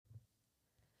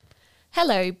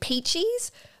Hello,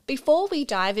 Peachies. Before we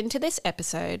dive into this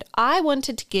episode, I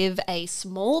wanted to give a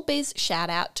small biz shout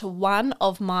out to one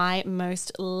of my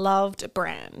most loved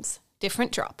brands,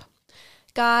 Different Drop.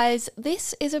 Guys,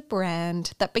 this is a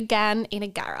brand that began in a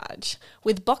garage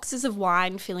with boxes of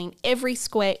wine filling every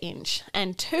square inch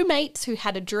and two mates who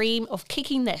had a dream of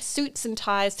kicking their suits and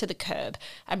ties to the curb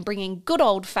and bringing good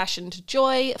old-fashioned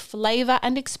joy, flavour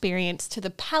and experience to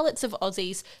the palates of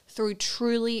Aussies through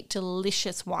truly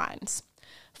delicious wines.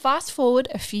 Fast forward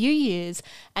a few years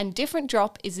and Different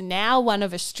Drop is now one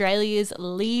of Australia's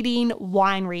leading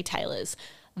wine retailers.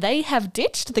 They have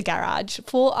ditched the garage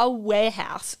for a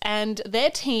warehouse and their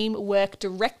team work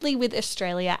directly with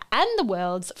Australia and the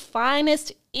world's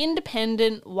finest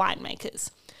independent winemakers.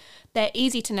 Their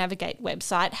easy-to-navigate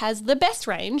website has the best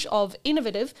range of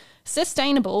innovative,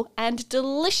 sustainable and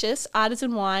delicious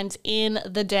artisan wines in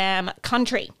the damn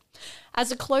country.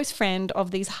 As a close friend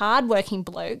of these hard-working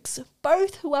blokes,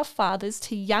 both who are fathers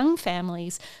to young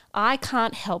families, I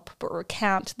can't help but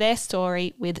recount their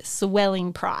story with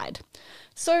swelling pride.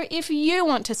 So if you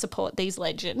want to support these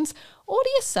legends, order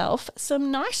yourself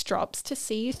some nice drops to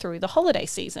see you through the holiday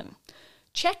season.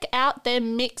 Check out their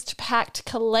mixed packed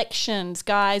collections,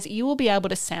 guys. You will be able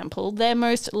to sample their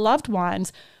most loved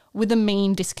wines with a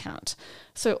mean discount.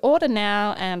 So order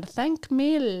now and thank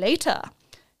me later.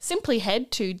 Simply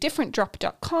head to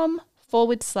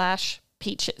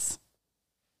differentdrop.com/peaches.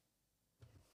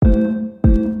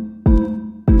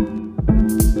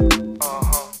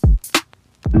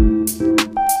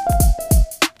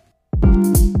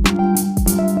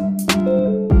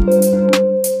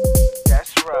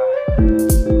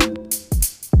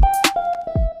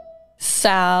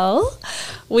 Sal,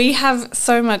 we have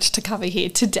so much to cover here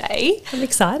today. I'm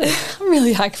excited. I'm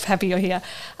really happy you're here.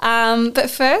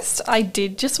 But first, I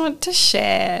did just want to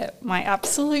share my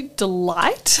absolute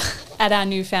delight at our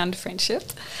newfound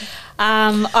friendship.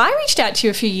 I reached out to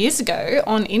you a few years ago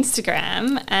on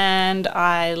Instagram and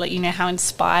I let you know how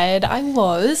inspired I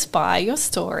was by your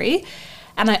story.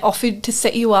 And I offered to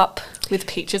set you up with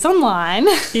Peaches Online.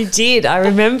 You did. I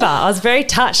remember. I was very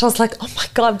touched. I was like, oh, my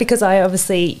God, because I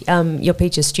obviously, your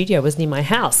Peaches studio was near my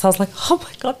house. So I was like, oh,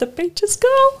 my God, the Peaches girl.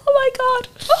 Oh, my God.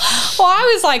 Well, I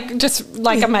was just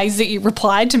amazed that you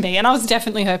replied to me. And I was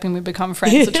definitely hoping we'd become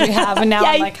friends, which we have. And now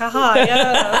I'm like, haha,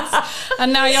 yes.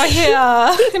 And now you're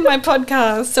here in my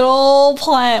podcast. It all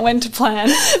went to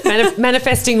plan.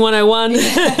 Manifesting 101.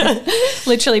 Yeah,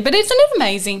 literally. But isn't it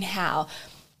amazing how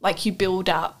you build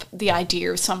up the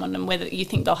idea of someone and whether you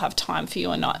think they'll have time for you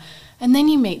or not. And then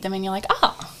you meet them and you're like,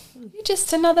 you're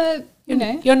just another,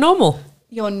 You're normal.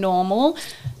 You're normal.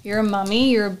 You're a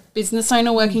mummy. You're a business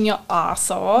owner working your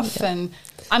ass off. Yeah. And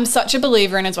I'm such a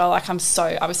believer in as well, I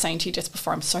was saying to you just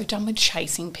before, I'm so done with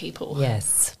chasing people.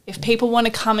 Yes. If people want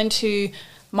to come into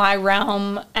my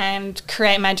realm and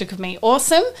create magic of me,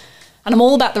 awesome. And I'm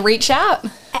all about the reach out.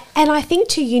 And I think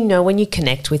too, when you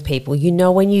connect with people,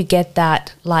 when you get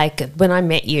that, like when I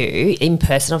met you in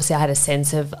person, obviously I had a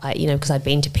sense of, because I'd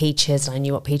been to Peaches and I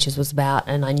knew what Peaches was about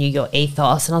and I knew your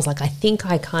ethos and I was like, I think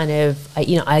I kind of,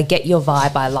 I get your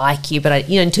vibe, I like you, but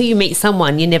until you meet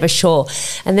someone, you're never sure.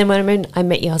 And then when I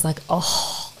met you, I was like,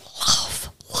 oh, love,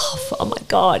 oh my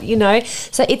God,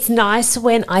 So it's nice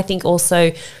when I think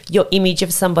also your image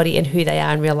of somebody and who they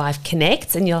are in real life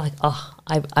connects and you're like, oh,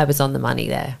 I was on the money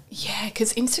there. Yeah,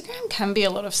 because Instagram can be a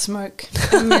lot of smoke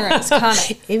and mirrors,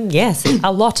 can't it? Yes,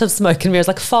 a lot of smoke and mirrors,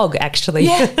 like fog, actually.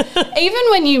 Yeah, even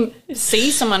when you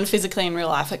see someone physically in real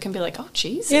life, it can be like, oh,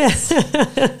 Jesus. Yeah.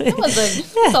 There was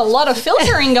a lot of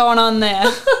filtering going on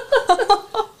there.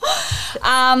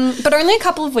 But only a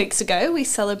couple of weeks ago, we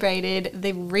celebrated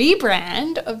the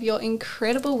rebrand of your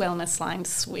incredible wellness line,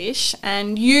 Swish,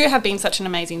 and you have been such an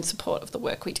amazing support of the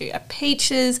work we do at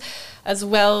Peaches, as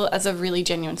well as a really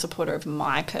genuine supporter of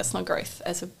my personal growth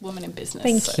as a woman in business.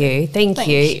 Thank you.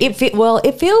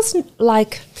 It feels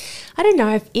like, I don't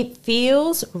know, it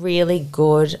feels really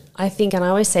good. I think, and I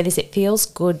always say this, it feels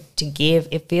good to give.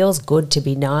 It feels good to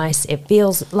be nice. It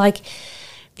feels like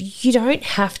you don't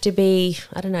have to be,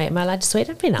 I don't know, am I allowed to swear?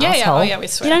 Don't be an asshole. Yeah, oh yeah, we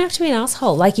swear. You don't have to be an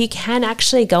asshole. Like you can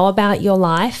actually go about your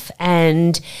life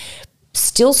and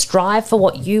still strive for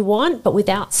what you want, but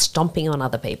without stomping on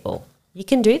other people. You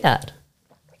can do that.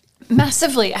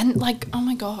 Massively. And oh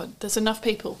my God, there's enough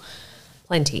people.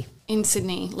 Plenty. In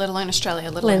Sydney, let alone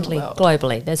Australia, let alone the world.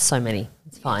 Globally, there's so many.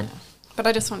 It's fine. But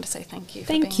I just wanted to say thank you.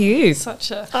 Thank you. Such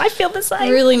a I feel the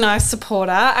same. Really nice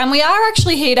supporter. And we are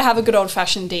actually here to have a good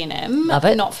old-fashioned D&M. Love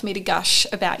it. Not for me to gush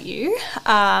about you.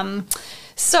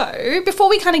 So before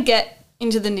we kind of get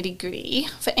into the nitty-gritty,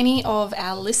 for any of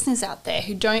our listeners out there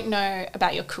who don't know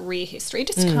about your career history,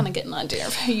 just to kind of get an idea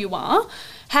of who you are,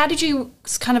 how did you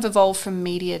kind of evolve from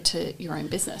media to your own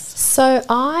business? So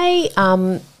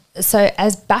So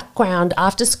as background,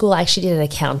 after school, I actually did an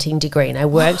accounting degree, and I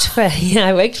worked for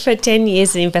 10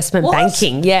 years in investment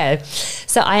banking. Yeah,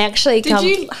 so I actually did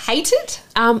you hate it?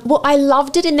 Well, I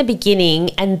loved it in the beginning,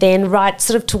 and then right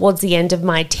sort of towards the end of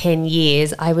my 10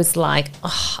 years, I was like,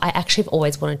 oh, I actually have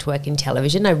always wanted to work in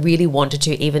television. I really wanted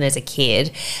to, even as a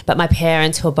kid. But my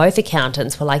parents, who are both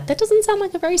accountants, were like, that doesn't sound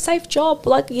like a very safe job.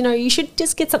 Like, you know, you should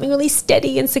just get something really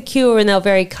steady and secure. And they were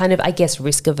very kind of, I guess,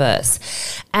 risk averse.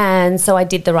 And so I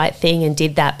did the right thing and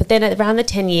did that. But then at around the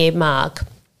 10-year mark,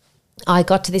 I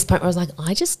got to this point where I was like,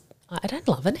 I don't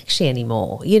love it actually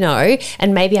anymore, you know,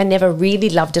 and maybe I never really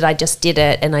loved it. I just did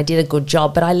it and I did a good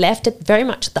job, but I left it very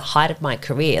much at the height of my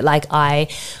career. Like I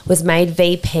was made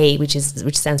VP, which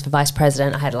stands for Vice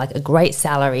President. I had like a great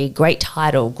salary, great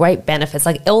title, great benefits,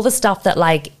 like all the stuff that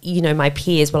like, you know, my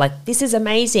peers were like, this is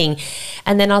amazing.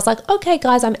 And then I was like, okay,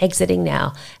 guys, I'm exiting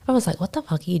now. I was like, what the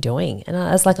fuck are you doing? And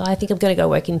I was like, I think I'm going to go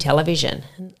work in television.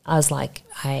 And I was like,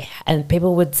 and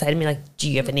people would say to me like, do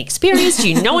you have any experience? Do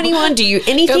you know anyone? Do you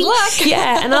anything? Good luck.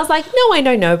 Yeah. And I was like, no, I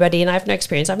know nobody and I have no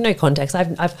experience. I have no contacts.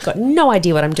 I've got no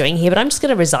idea what I'm doing here, but I'm just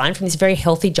going to resign from this very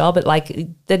healthy job at like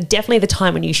definitely the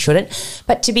time when you shouldn't.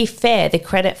 But to be fair, the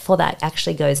credit for that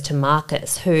actually goes to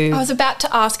Marcus, who... I was about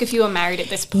to ask if you were married at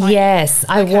this point. Yes,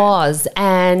 I was.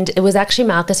 And it was actually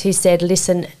Marcus who said,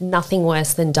 listen, nothing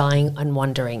worse than dying and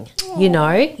wondering. Aww. You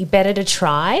know, you better to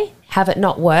try. Have it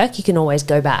not work, you can always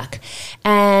go back.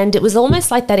 And it was almost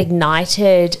like that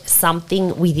ignited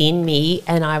something within me,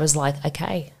 and I was like,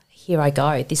 okay, here I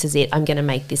go. This is it. I'm going to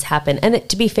make this happen. And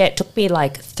to be fair, it took me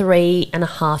like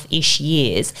 3.5-ish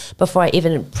years before I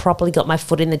even properly got my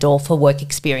foot in the door for work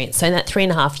experience. So in that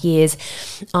 3.5 years,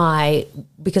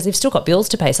 because we've still got bills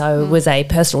to pay, so I was a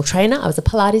personal trainer. I was a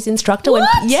Pilates instructor. What?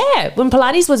 When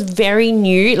Pilates was very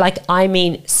new, like I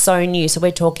mean so new. So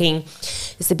we're talking,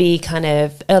 this would be kind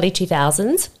of early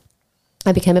 2000s.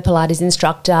 I became a Pilates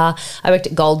instructor. I worked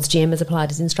at Gold's Gym as a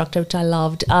Pilates instructor, which I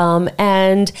loved.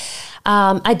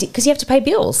 I did, because you have to pay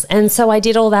bills. And so I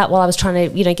did all that while I was trying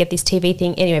to, you know, get this TV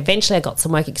thing. Anyway, eventually I got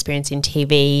some work experience in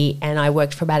TV, and I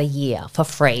worked for about a year for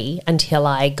free until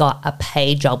I got a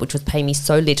paid job, which was paying me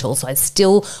so little. So I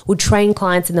still would train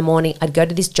clients in the morning. I'd go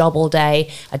to this job all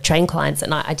day. I'd train clients,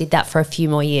 and I did that for a few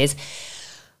more years.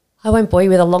 I won't bore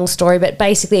you with a long story, but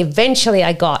basically eventually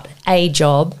I got a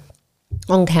job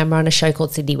on camera on a show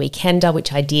called Sydney Weekender,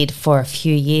 which I did for a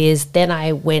few years. Then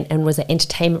I went and was an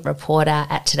entertainment reporter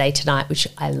at Today Tonight, which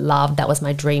I loved. That was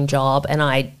my dream job. And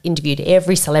I interviewed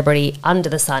every celebrity under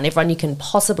the sun, everyone you can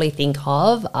possibly think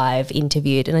of, I've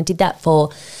interviewed. And I did that for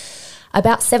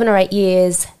about 7 or 8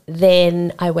 years.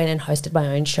 Then I went and hosted my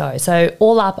own show. So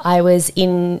all up, I was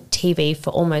in TV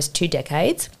for almost 2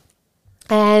 decades.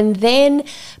 And then,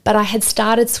 but I had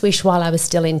started Swish while I was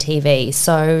still in TV.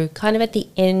 So kind of at the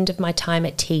end of my time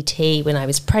at TT, when I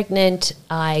was pregnant,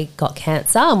 I got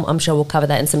cancer. I'm sure we'll cover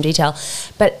that in some detail.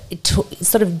 But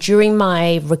sort of during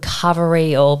my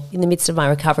recovery, or in the midst of my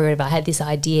recovery, I had this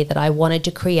idea that I wanted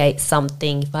to create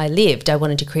something. If I lived, I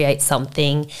wanted to create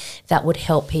something that would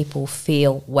help people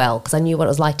feel well, because I knew what it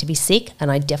was like to be sick,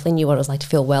 and I definitely knew what it was like to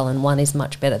feel well, and one is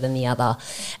much better than the other.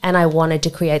 And I wanted to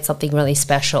create something really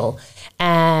special.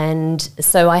 And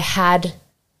so I had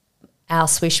our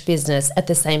Swish business at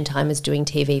the same time as doing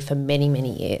TV for many,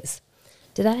 many years.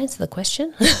 Did that answer the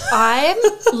question? I'm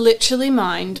literally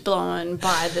mind blown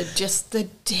by the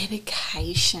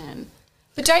dedication.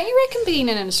 But don't you reckon being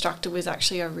an instructor was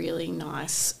actually a really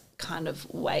nice kind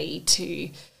of way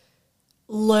to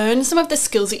learn some of the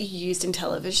skills that you used in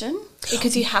television?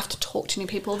 Because you have to talk to new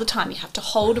people all the time. You have to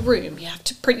hold a room. You have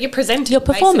to you're presenting. You're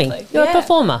performing. Basically. You're a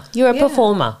performer. You're a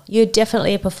performer. You're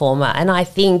definitely a performer. And I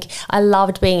think I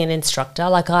loved being an instructor.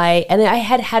 I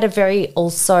had a very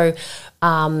also,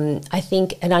 I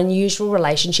think, an unusual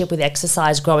relationship with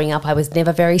exercise growing up. I was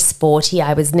never very sporty.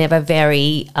 I was never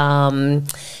very, I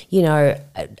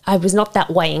was not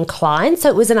that way inclined. So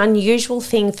it was an unusual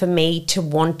thing for me to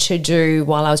want to do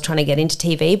while I was trying to get into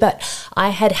TV. But I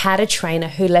had a trainer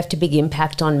who left a big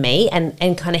impact on me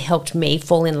and kind of helped me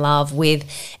fall in love with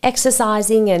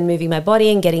exercising and moving my body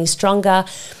and getting stronger.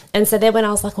 And so then when I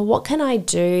was like, well, what can I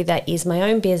do that is my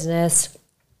own business,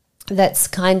 that's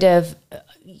kind of,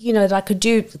 that I could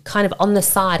do kind of on the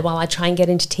side while I try and get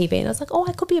into TV. And I was like,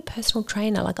 I could be a personal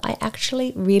trainer. Like, I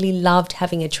actually really loved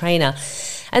having a trainer.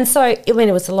 And so, it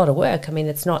was a lot of work. I mean,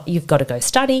 it's not, you've got to go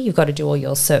study, you've got to do all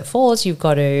your Cert 4s, you've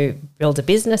got to build a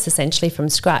business essentially from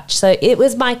scratch. So it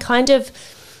was my kind of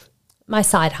my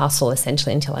side hustle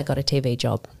essentially until I got a TV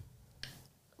job.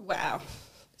 Wow.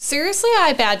 Seriously,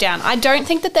 I bow down. I don't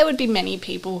think that there would be many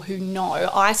people who know,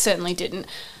 I certainly didn't,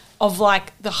 of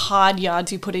like the hard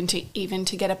yards you put into even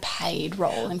to get a paid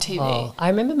role in TV. Oh, I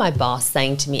remember my boss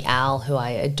saying to me, Al, who I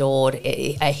adored,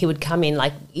 he would come in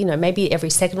like, you know, maybe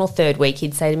every second or third week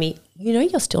he'd say to me, you know,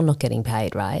 you're still not getting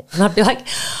paid, right? And I'd be like,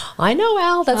 I know,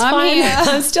 Al, that's fine. Here.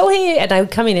 I'm still here. And I would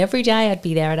come in every day. I'd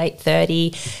be there at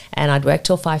 8:30 and I'd work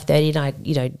till 5:30. And I,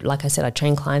 you know, like I said, I'd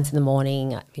train clients in the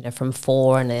morning, you know, from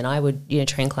 4, and then I would, you know,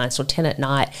 train clients till 10 at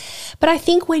night. But I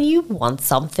think when you want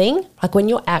something, like when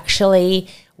you're actually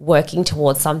working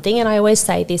towards something, and I always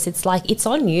say this, it's like it's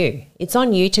on you. It's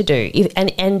on you to do.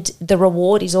 And the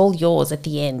reward is all yours at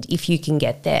the end if you can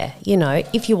get there, you know,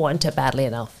 if you want it badly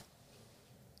enough.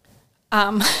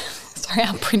 Sorry,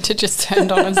 our printer just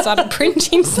turned on and started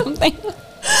printing something.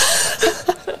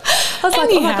 I was like,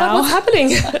 oh my God, what's happening?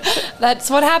 That's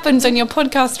what happens when your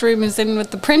podcast room is in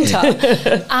with the printer.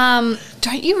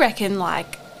 Don't you reckon,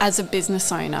 like, as a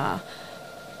business owner,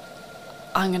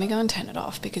 I'm going to go and turn it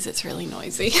off because it's really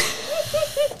noisy.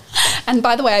 And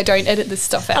by the way, I don't edit this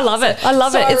stuff out. I love it. I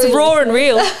love it. It's raw and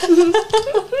real.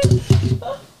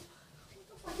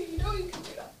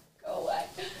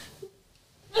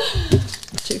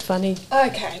 Too funny.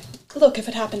 Okay. Look, if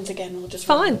it happens again, we'll just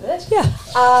fine. It. Yeah.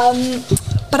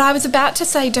 But I was about to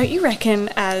say, don't you reckon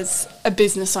as a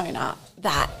business owner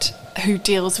that who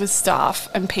deals with staff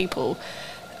and people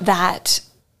that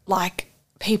like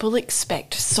people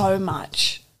expect so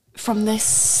much from the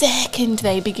second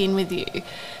they begin with you?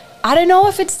 I don't know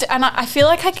if it's, and I feel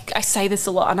like I say this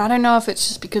a lot, and I don't know if it's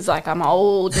just because like I'm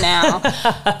old now,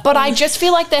 but I just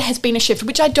feel like there has been a shift,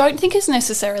 which I don't think is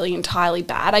necessarily entirely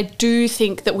bad. I do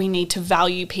think that we need to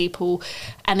value people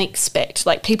and expect,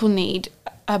 like people need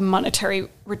a monetary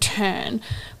return,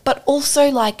 but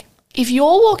also like if you're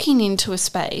walking into a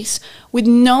space with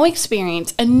no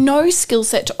experience and no skill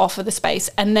set to offer the space,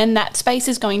 and then that space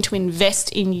is going to invest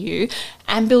in you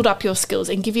and build up your skills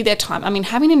and give you their time. I mean,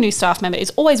 having a new staff member is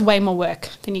always way more work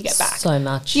than you get back. So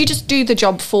much. You just do the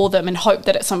job for them and hope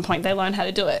that at some point they learn how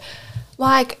to do it.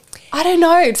 Like, I don't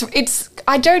know. It's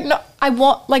I don't know. I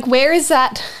want, like, where is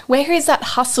that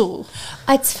hustle?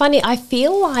 It's funny. I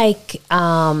feel like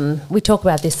we talk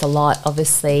about this a lot,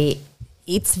 obviously.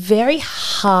 It's very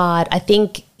hard. I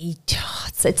think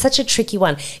it's such a tricky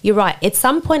one. You're right. At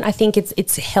some point, I think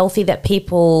it's healthy that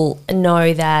people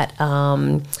know that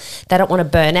they don't want to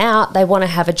burn out. They want to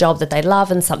have a job that they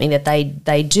love and something that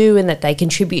they do and that they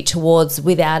contribute towards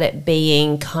without it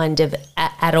being kind of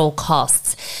at all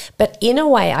costs. But in a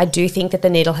way, I do think that the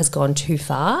needle has gone too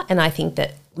far, and I think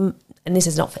that, and this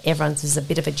is not for everyone, this is a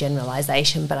bit of a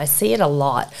generalization, but I see it a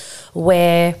lot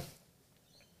where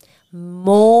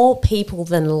more people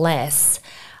than less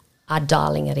are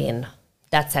dialing it in.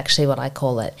 That's actually what I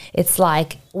call it. It's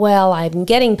like, well, I'm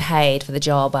getting paid for the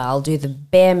job. I'll do the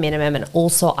bare minimum. And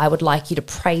also I would like you to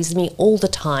praise me all the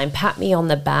time, pat me on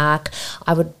the back.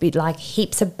 I would be like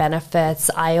heaps of benefits.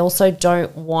 I also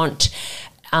don't want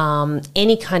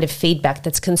any kind of feedback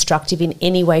that's constructive in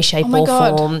any way, shape or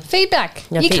form. Feedback.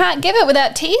 No, you can't give it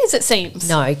without tears, it seems.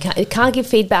 No, you can't give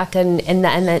feedback and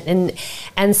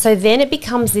so then it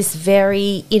becomes this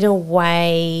very, in a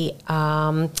way,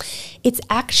 it's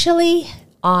actually,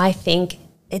 I think,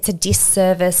 it's a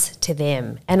disservice to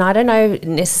them. And I don't know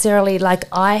necessarily, like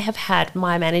I have had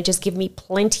my managers give me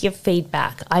plenty of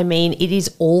feedback. I mean, it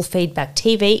is all feedback.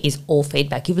 TV is all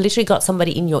feedback. You've literally got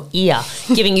somebody in your ear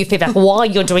giving you feedback while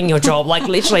you're doing your job. Like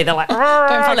literally they're like,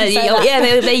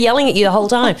 they're yelling at you the whole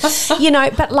time. You know,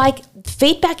 but like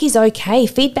feedback is okay.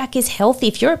 Feedback is healthy.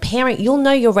 If you're a parent, you'll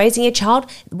know you're raising a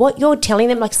child. What you're telling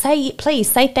them, like say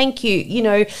please, say thank you, you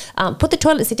know, put the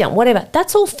toilet seat down, whatever.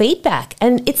 That's all feedback.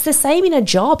 And it's the same in a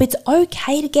job. It's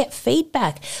okay to get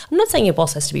feedback. I'm not saying your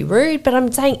boss has to be rude, but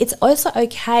I'm saying it's also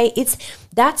okay.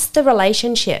 That's the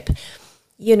relationship,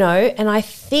 you know, and I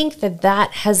think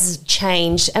that has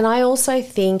changed. And I also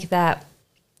think that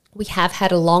we have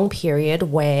had a long period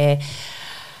where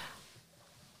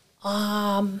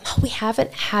we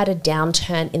haven't had a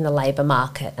downturn in the labour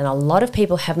market, and a lot of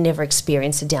people have never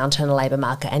experienced a downturn in the labour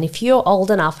market. And if you're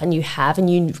old enough and you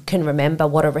can remember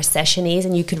what a recession is,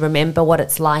 and you can remember what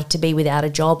it's like to be without a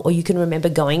job, or you can remember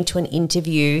going to an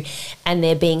interview and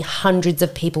there being hundreds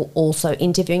of people also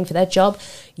interviewing for that job,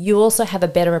 you also have a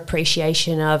better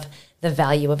appreciation of the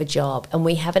value of a job. And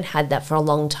we haven't had that for a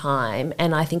long time.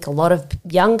 And I think a lot of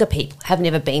younger people have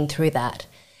never been through that.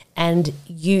 And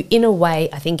you, in a way,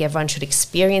 I think everyone should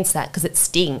experience that because it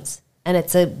stings and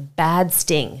it's a bad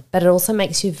sting, but it also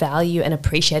makes you value and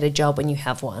appreciate a job when you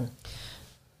have one.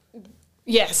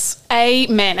 Yes,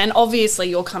 amen. And obviously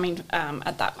you're coming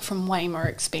at that from way more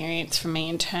experience from me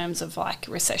in terms of like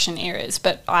recession eras,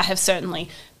 but I have certainly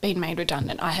been made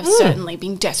redundant. I have certainly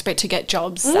been desperate to get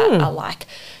jobs that are like,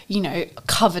 you know,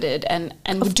 coveted and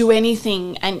will do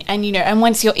anything. And, you know, and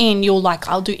once you're in, you're like,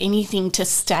 I'll do anything to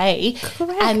stay.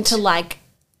 Correct. And to like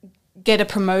get a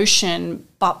promotion,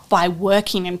 but by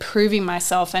working and proving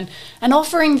myself and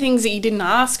offering things that you didn't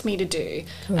ask me to do.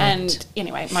 Correct. And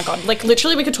anyway, my God, like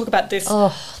literally we could talk about this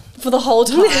for the whole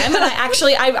time. And I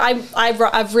actually,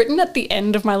 I've written at the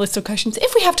end of my list of questions,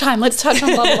 if we have time, let's touch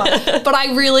on blah, blah, blah. But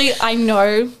I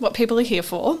know what people are here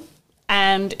for.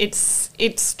 And it's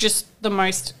just the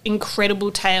most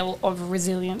incredible tale of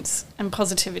resilience and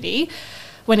positivity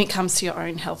when it comes to your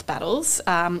own health battles.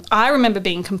 I remember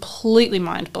being completely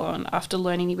mind blown after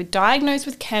learning you were diagnosed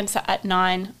with cancer at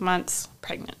 9 months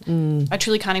pregnant. I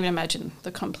truly can't even imagine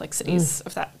the complexities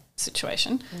of that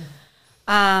situation.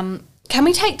 Can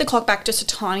we take the clock back just a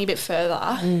tiny bit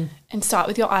further and start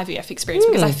with your IVF experience?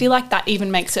 Because I feel like that even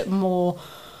makes it more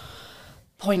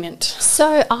poignant.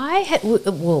 So I had,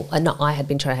 not I had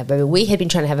been trying to have a baby. We had been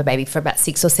trying to have a baby for about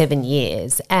 6 or 7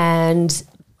 years. And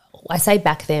I say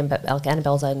back then, but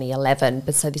Annabelle's only 11,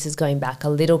 but so this is going back a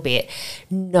little bit.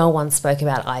 No one spoke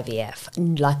about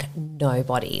IVF, like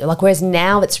nobody. Like whereas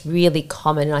now it's really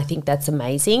common, and I think that's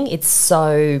amazing. It's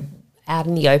so out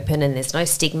in the open and there's no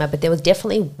stigma, but there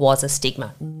definitely was a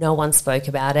stigma. No one spoke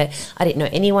about it. I didn't know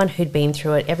anyone who'd been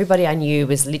through it. Everybody I knew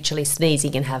was literally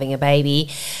sneezing and having a baby.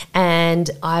 And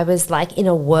I was like in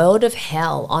a world of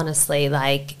hell, honestly,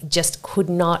 like just could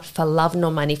not for love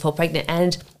nor money fall pregnant.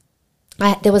 And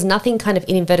there was nothing kind of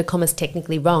in inverted commas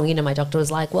technically wrong. You know, my doctor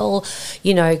was like, well,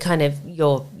 you know, kind of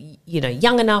you're, you know,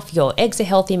 young enough, your eggs are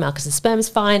healthy, Marcus's sperm's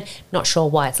fine. Not sure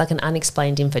why. It's like an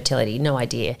unexplained infertility, no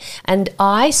idea. And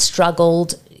I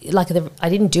struggled, like I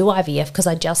didn't do IVF because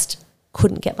I just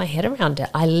couldn't get my head around it.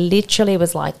 I literally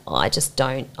was like, oh, I just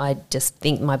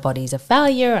think my body's a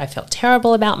failure. I felt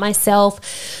terrible about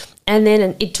myself. And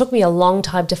then it took me a long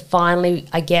time to finally,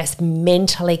 I guess,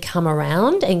 mentally come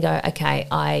around and go, okay,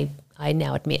 I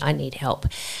now admit I need help.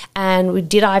 And we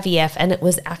did IVF and it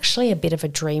was actually a bit of a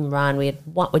dream run. We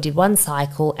did one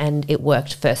cycle and it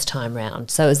worked first time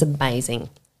round. So it was amazing.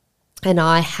 And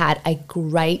I had a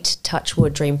great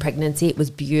touchwood dream pregnancy. It was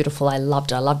beautiful. I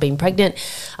loved it. I loved being pregnant.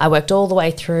 I worked all the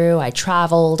way through. I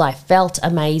traveled. I felt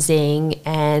amazing.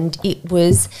 And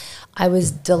I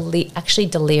was actually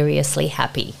deliriously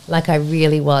happy. Like I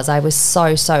really was. I was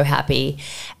so, so happy.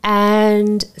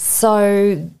 And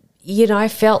so, you know, I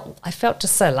felt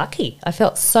just so lucky. I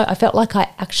felt like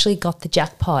I actually got the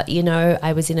jackpot. You know,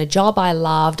 I was in a job I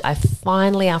loved. I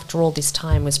finally, after all this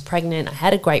time, was pregnant. I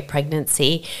had a great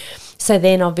pregnancy. So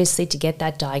then obviously to get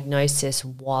that diagnosis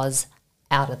was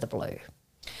out of the blue.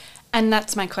 And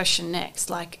that's my question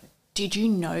next. Like, did you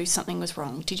know something was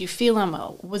wrong? Did you feel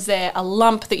unwell? Was there a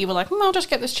lump that you were like, I'll just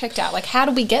get this checked out? Like, how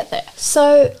did we get there?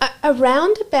 So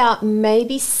around about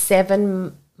maybe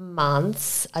 7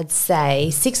 months, I'd say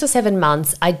 6 or 7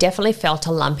 months, I definitely felt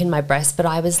a lump in my breast, but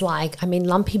I was like, I mean,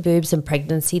 lumpy boobs and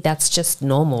pregnancy, that's just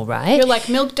normal, right? You're like,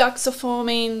 milk ducts are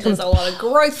forming, there's a lot of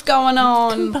growth going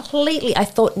on. Completely. I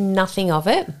thought nothing of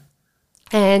it.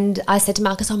 And I said to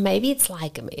Marcus, maybe it's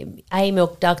like A,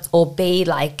 milk ducts, or B,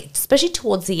 like, especially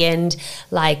towards the end,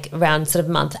 like around sort of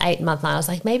month 8, month 9, I was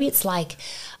like, maybe it's like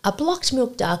a blocked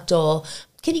milk duct, or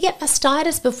can you get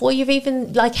mastitis before you've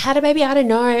even like had a baby? I don't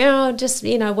know. Just,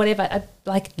 you know, whatever. I,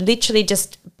 like literally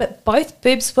just, but both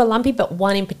boobs were lumpy, but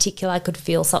one in particular I could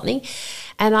feel something.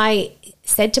 And I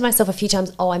said to myself a few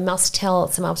times, I must tell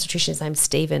some obstetrician's named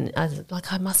Stephen. I was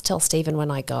like, I must tell Stephen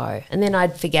when I go. And then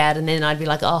I'd forget, and then I'd be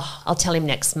like, I'll tell him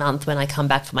next month when I come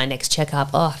back for my next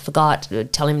checkup. I forgot,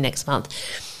 tell him next month.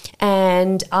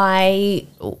 And I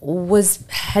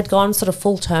had gone sort of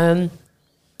full term.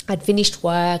 I'd finished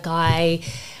work. I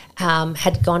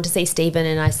had gone to see Stephen,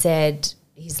 and I said,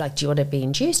 he's like, do you want to be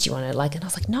induced? Do you want to like, and I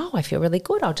was like, no, I feel really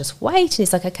good. I'll just wait. And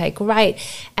he's like, okay, great.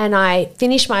 And I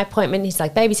finished my appointment. He's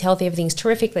like, baby's healthy. Everything's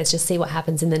terrific. Let's just see what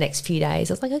happens in the next few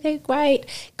days. I was like, okay, great.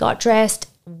 Got dressed,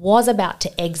 was about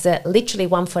to exit, literally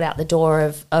 1 foot out the door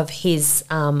of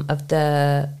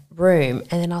the room.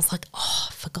 And then I was like, I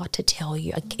forgot to tell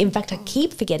you. In fact, I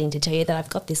keep forgetting to tell you that I've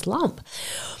got this lump.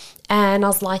 And I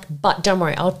was like, but don't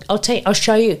worry, I'll tell you, I'll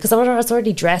show you, because I was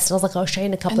already dressed. And I was like, I'll show you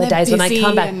in a couple of days when I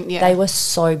come back. They were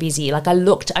so busy. Like I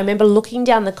remember looking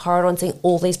down the corridor and seeing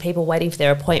all these people waiting for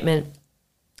their appointment.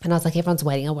 And I was like, everyone's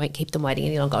waiting. I won't keep them waiting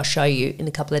any longer. I'll show you in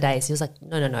a couple of days. He was like,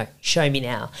 no, show me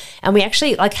now. And we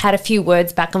actually like had a few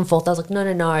words back and forth. I was like,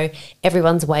 no,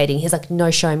 everyone's waiting. He's like,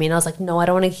 no, show me. And I was like, no, I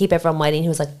don't want to keep everyone waiting. He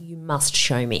was like, you must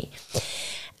show me.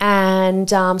 And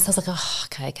so I was like, oh,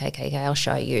 okay, I'll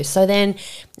show you. So then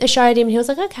I showed him and he was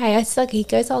like, okay. I said, he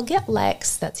goes, I'll get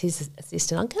Lex, that's his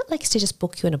assistant, I'll get Lex to just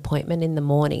book you an appointment in the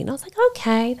morning. And I was like,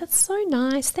 okay, that's so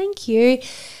nice, thank you.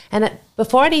 And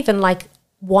before I'd even like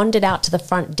wandered out to the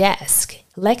front desk,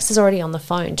 Lex is already on the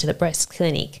phone to the breast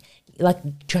clinic,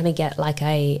 like trying to get like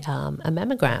a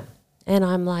mammogram. And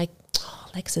I'm like, oh,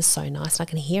 Lex is so nice. And I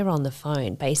can hear her on the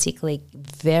phone basically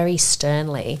very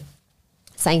sternly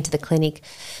saying to the clinic,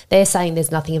 they're saying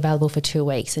there's nothing available for 2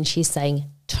 weeks. And she's saying,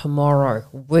 tomorrow,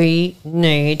 we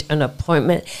need an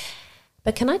appointment.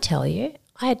 But can I tell you,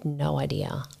 I had no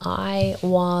idea. I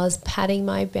was patting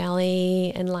my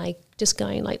belly and like just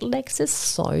going like, Lex is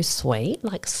so sweet,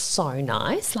 like so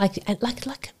nice. Like I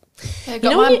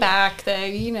got my back there,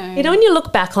 You know, when you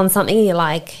look back on something, you're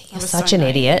like, you're such an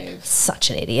idiot,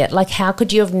 such an idiot. Like, how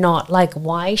could you have not, like,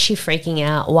 why is she freaking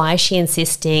out? Why is she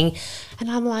insisting? And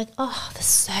I'm like, oh, the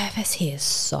service here is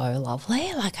so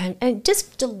lovely. Like, I'm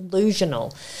just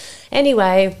delusional.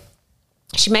 Anyway,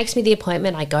 she makes me the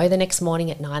appointment. I go the next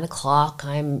morning at 9 o'clock.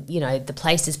 The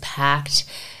place is packed.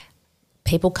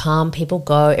 People come, people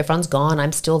go, everyone's gone.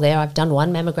 I'm still there. I've done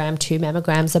 1 mammogram, 2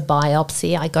 mammograms, a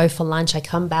biopsy. I go for lunch. I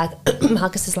come back.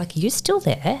 Marcus is like, are you still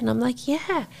there? And I'm like,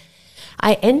 yeah.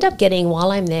 I end up getting,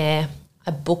 while I'm there,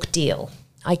 a book deal.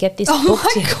 I get this book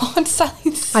deal. Oh, my God, Sally,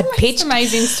 this is an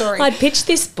amazing story. I'd pitched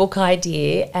this book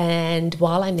idea, and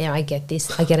while I'm there, I get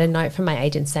a note from my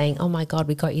agent saying, oh, my God,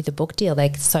 we got you the book deal.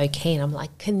 They're so keen. I'm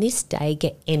like, can this day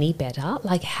get any better?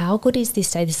 Like, how good is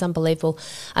this day? This is unbelievable.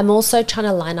 I'm also trying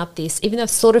to line up this, even though I've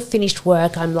sort of finished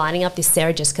work, I'm lining up this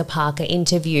Sarah Jessica Parker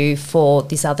interview for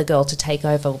this other girl to take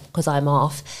over because I'm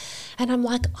off. And I'm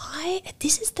like,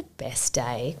 this is the best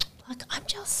day. Like, I'm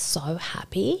just so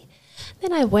happy.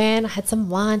 Then I went, I had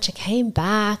some lunch, I came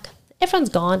back. Everyone's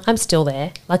gone. I'm still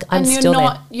there. Like, I'm still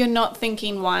there. You're not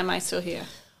thinking, why am I still here?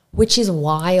 Which is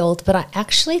wild, but I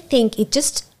actually think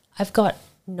I've got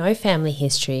no family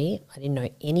history. I didn't know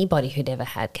anybody who'd ever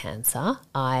had cancer.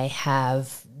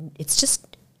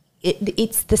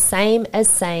 It's the same as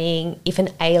saying if an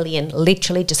alien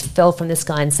literally just fell from the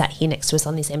sky and sat here next to us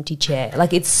on this empty chair.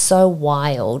 Like, it's so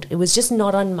wild. It was just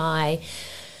not on my...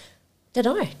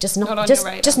 just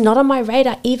not on my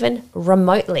radar, even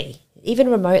remotely.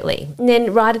 And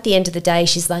then right at the end of the day,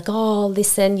 she's like, oh,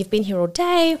 listen, you've been here all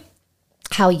day.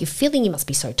 How are you feeling? You must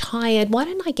be so tired. Why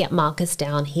don't I get Marcus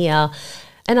down here?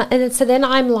 And so then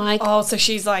I'm like... Oh, so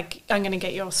she's like, I'm going to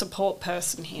get your support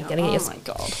person here. My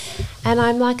God. And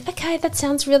I'm like, okay, that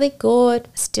sounds really good.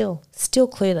 Still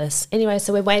clueless. Anyway,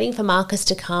 so we're waiting for Marcus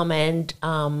to come, and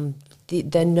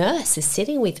the nurse is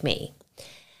sitting with me.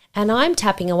 And I'm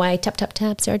tapping away, tap, tap,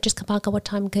 tap, Sarah Jessica Parker, what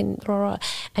time can...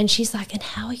 And she's like, and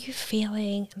how are you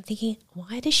feeling? I'm thinking,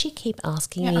 why does she keep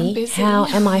asking me how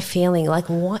am I feeling? Like,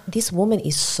 what? This woman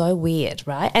is so weird,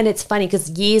 right? And it's funny because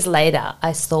years later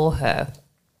I saw her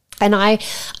and I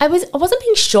wasn't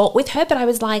being short with her, but I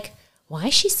was like, why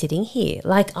is she sitting here?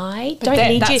 Like, I don't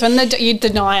need you. That's when you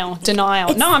denial.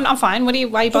 No, I'm fine. Why are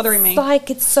you bothering me? Like,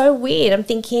 it's so weird. I'm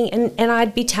thinking, and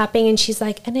I'd be tapping, and she's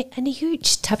like, and are you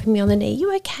just tapping me on the knee? Are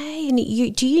you okay?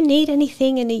 And do you need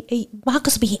anything? And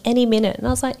Marcus will be here any minute. And I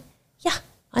was like, yeah,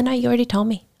 I know. You already told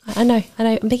me. I know.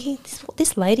 I'm thinking,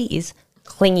 this lady is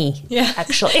clingy. Yeah,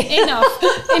 actually.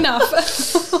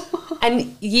 Enough.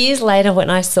 And years later when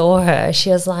I saw her,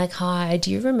 she was like, hi, do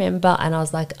you remember? And I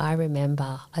was like, I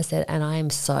remember. I said, and I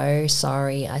am so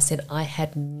sorry. I said,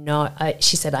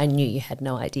 she said, I knew you had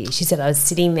no idea. She said, I was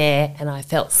sitting there and I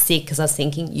felt sick because I was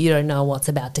thinking, you don't know what's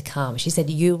about to come. She said,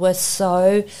 you were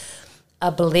so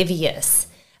oblivious.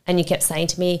 And you kept saying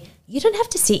to me, you don't have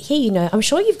to sit here, I'm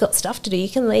sure you've got stuff to do. You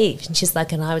can leave. And she's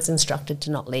like, and I was instructed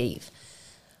to not leave.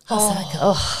 I was like,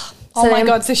 oh. Oh, my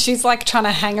God. So she's like trying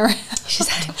to hang around.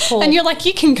 She's like, oh. And you're like,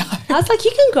 you can go. I was like,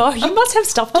 you can go. You must have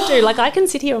stuff to do. Like, I can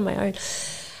sit here on my own.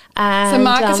 And, so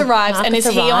Marcus arrives, and is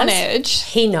he on edge?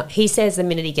 He says the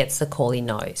minute he gets the call, he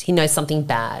knows. He knows something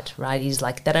bad, right? He's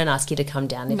like, they don't ask you to come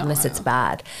down unless it's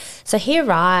bad. So he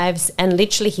arrives, and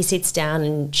literally he sits down,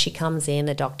 and she comes in,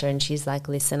 a doctor, and she's like,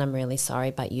 listen, I'm really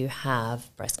sorry, but you have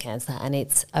breast cancer, and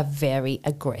it's a very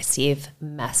aggressive,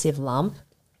 massive lump.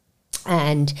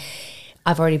 And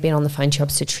I've already been on the phone to your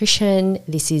obstetrician.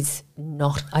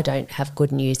 I don't have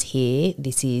good news here.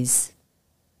 This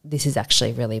is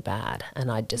actually really bad.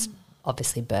 And I just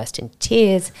obviously burst into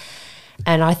tears.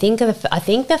 And I think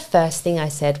the first thing I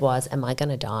said was, am I going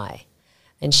to die?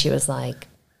 And she was like,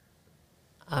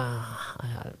 I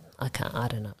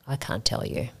don't know. I can't tell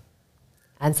you.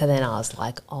 And so then I was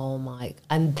like, oh my,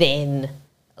 and then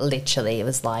literally it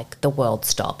was like the world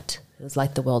stopped. It was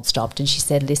like the world stopped. And she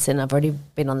said, listen, I've already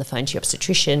been on the phone to your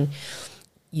obstetrician.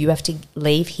 you have to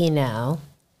leave here now,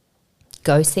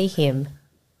 go see him,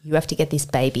 you have to get this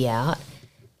baby out,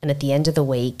 and at the end of the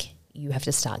week, you have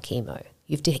to start chemo.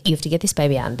 You have to get this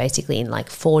baby out, and basically in like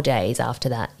 4 days after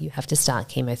that, you have to start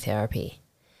chemotherapy.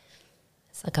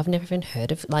 It's like I've never even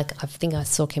heard of, like I think I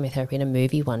saw chemotherapy in a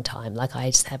movie one time. Like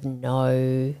I just have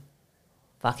no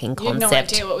fucking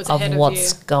concept of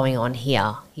what's going on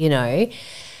here, you know.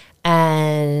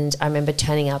 And I remember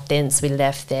turning up then, so we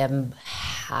left them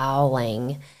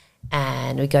howling,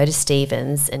 and we go to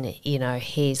Stevens, and you know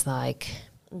he's like,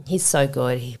 he's so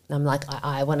good. I'm like,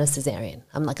 I want a cesarean.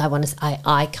 I'm like, I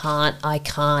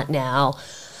can't now.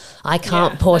 I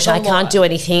can't push. I can't do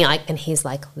anything. And he's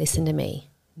like, listen to me.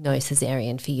 No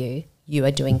cesarean for you. You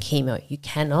are doing chemo. You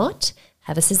cannot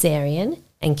have a cesarean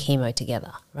and chemo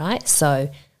together, right?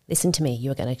 So listen to me.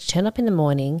 You are going to turn up in the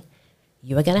morning.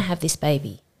 You are going to have this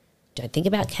baby. Don't think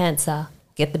about cancer.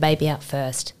 Get the baby out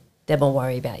first. Then we'll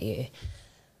worry about you.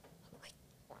 I'm like,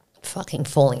 fucking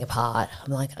falling apart.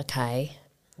 I'm like, okay.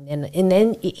 And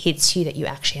then it hits you that you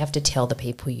actually have to tell the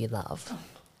people you love.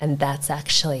 And that's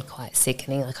actually quite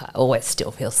sickening. Like I always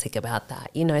still feel sick about that.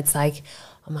 You know, it's like,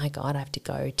 oh my God, I have to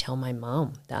go tell my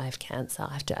mum that I have cancer.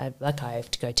 I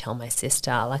have to go tell my sister.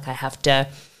 Like I have to,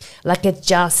 like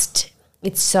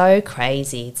it's so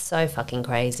crazy. It's so fucking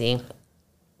crazy.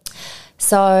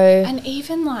 So. And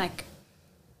even like,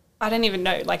 I don't even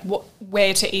know like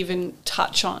where to even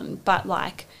touch on, but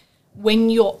like when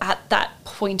you're at that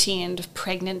pointy end of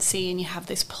pregnancy and you have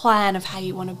this plan of how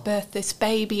you want to birth this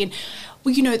baby and,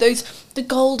 well, you know, the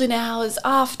golden hours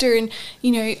after and,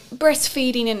 you know,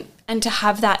 breastfeeding and to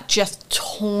have that just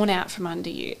torn out from under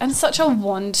you and such a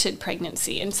wanted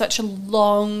pregnancy and such a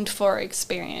longed for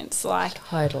experience. Like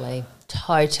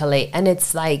Totally. And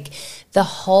it's like the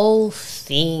whole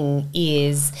thing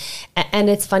is, and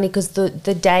it's funny because the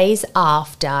days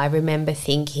after I remember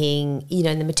thinking, you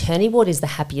know, the maternity ward is the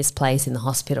happiest place in the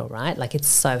hospital, right? Like it's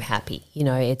so happy, you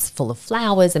know, it's full of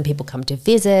flowers and people come to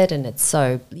visit and it's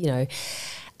so, you know,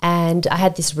 and I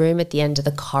had this room at the end of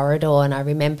the corridor and I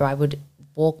remember I would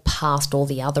walk past all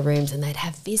the other rooms and they'd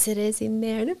have visitors in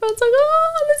there and everyone's like,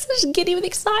 oh, let's just giddy with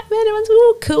excitement. Everyone's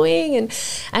all cooing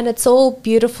and it's all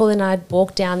beautiful. And I'd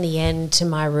walk down the end to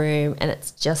my room and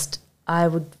it's just, I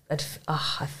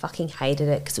fucking hated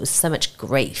it because it was so much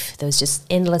grief. There was just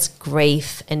endless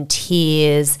grief and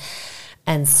tears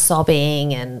and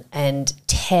sobbing and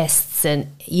tests and,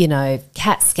 you know,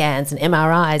 CAT scans and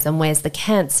MRIs and where's the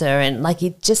cancer and like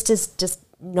it just is just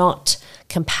not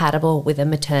compatible with a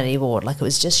maternity ward. Like it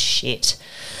was just shit.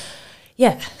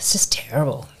 Yeah, it's just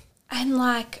terrible. And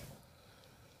like,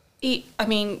 I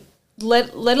mean,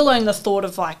 let alone the thought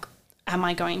of like, am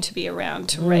I going to be around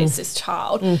to raise this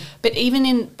child? But even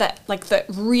in that, like the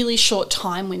really short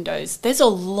time windows, there's a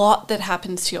lot that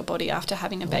happens to your body after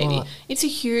having a baby. It's a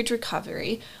huge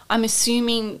recovery. I'm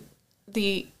assuming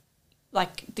the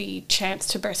chance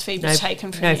to breastfeed was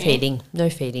taken from you. No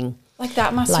feeding. Like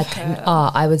that must have hurt. Oh,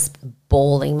 I was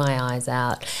bawling my eyes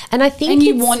out. And I think and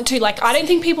you want to, like, I don't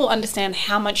think people understand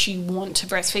how much you want to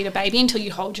breastfeed a baby until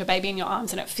you hold your baby in your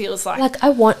arms and it feels like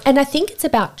and I think it's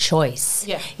about choice.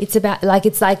 Yeah. It's about, like,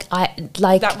 it's like,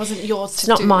 that wasn't yours to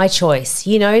do. It's not my choice,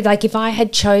 you know? Like, if I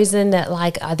had chosen that,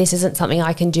 like, this isn't something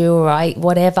I can do or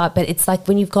whatever, but it's like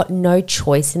when you've got no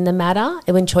choice in the matter,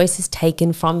 and when choice is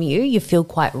taken from you, you feel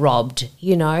quite robbed,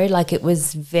 you know? Like, it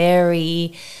was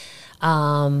very...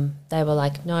 they were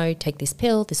like, no, take this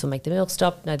pill. This will make the milk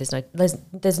stop. No, there's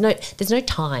no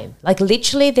time. Like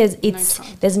literally, there's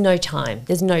no time.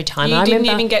 There's no time. You didn't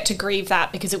even get to grieve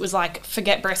that because it was like,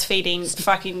 forget breastfeeding,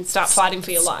 fucking start fighting for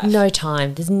your life. No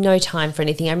time. There's no time for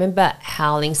anything. I remember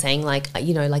howling, saying like,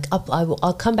 you know, like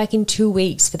I'll come back in 2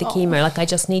 weeks for the chemo. Like I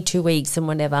just need 2 weeks and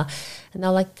whatever. And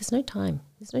they're like, there's no time.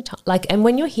 There's no time. Like, and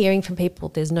when you're hearing from people,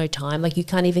 there's no time. Like you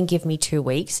can't even give me 2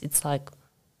 weeks. It's like,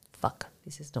 fuck.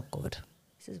 This is not good.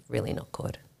 This is really not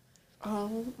good.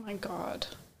 Oh, my God.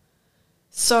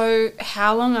 So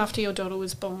how long after your daughter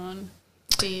was born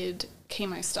did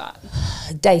chemo start?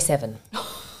 Day 7.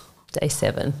 Day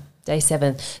 7.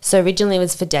 So originally it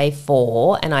was for day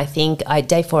 4, and I think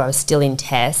day 4 I was still in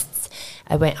tests.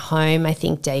 I went home, I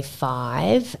think, day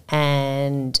 5,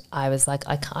 and I was like,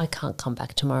 I can't come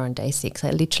back tomorrow on day 6. I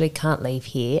literally can't leave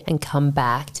here and come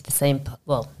back to the same,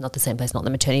 well, not the same place, not the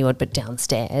maternity ward, but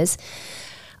downstairs.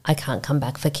 I can't come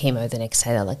back for chemo the next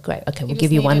day. They're like, great, okay, we'll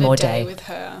give you one more day with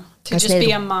her to just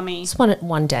be a mummy. I just wanted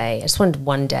one day. I just wanted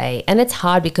one day, and it's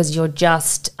hard because you're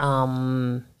just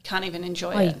can't even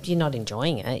enjoy it. You're not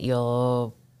enjoying it.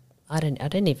 I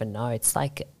don't even know. It's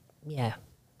like, yeah.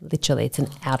 Literally, it's an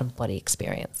out-of-body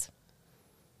experience.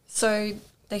 So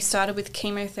They started with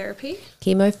chemotherapy?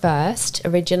 Chemo first.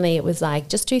 Originally it was like,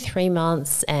 just do 3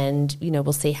 months and, you know,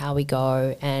 we'll see how we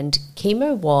go. And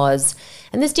chemo was,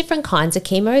 and there's different kinds of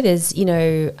chemo. There's, you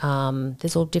know,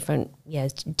 there's all different, yeah,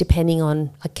 depending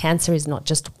on, like cancer is not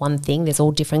just one thing. There's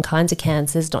all different kinds of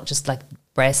cancers, not just like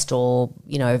breast or,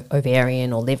 you know,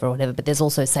 ovarian or liver or whatever, but there's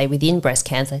also, say, within breast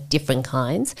cancer, different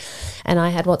kinds. And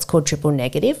I had what's called triple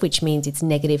negative, which means it's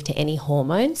negative to any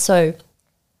hormone. So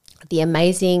the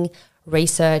amazing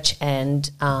research and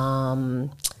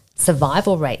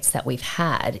survival rates that we've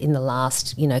had in the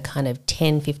last, you know, kind of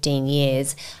 10, 15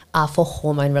 years are for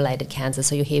hormone-related cancer.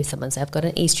 So you'll hear someone say, I've got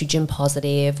an estrogen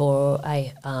positive or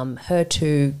a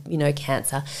HER2, you know,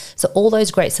 cancer. So all those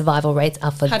great survival rates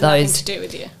are for Had those. nothing to do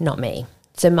with you. Not me.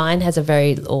 So mine has a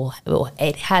very, or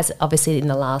it has obviously in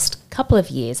the last couple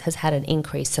of years has had an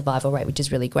increased survival rate, which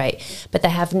is really great. But they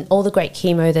have all the great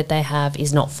chemo that they have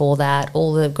is not for that.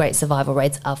 All the great survival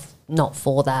rates are not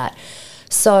for that.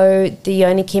 So the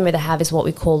only chemo they have is what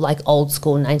we call like old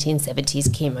school 1970s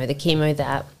chemo, the chemo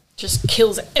that just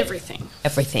kills everything.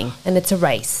 Everything. And it's a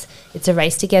race. It's a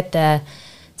race to get the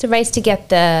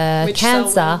Which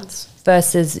cancer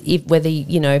versus whether,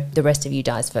 you know, the rest of you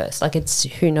dies first. Like it's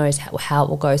who knows how it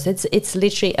will go. So it's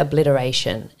literally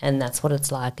obliteration, and that's what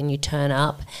it's like. And you turn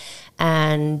up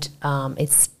and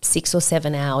it's 6 or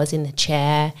 7 hours in the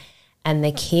chair and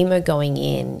the chemo going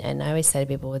in. And I always say to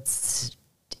people, it's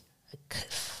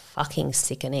fucking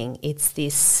sickening. It's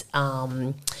this,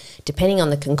 depending on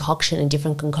the concoction, and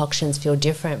different concoctions feel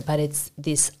different, but it's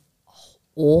this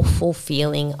awful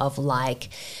feeling of like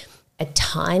a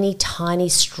tiny, tiny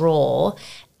straw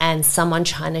and someone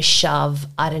trying to shove,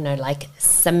 I don't know, like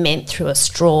cement through a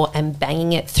straw and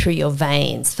banging it through your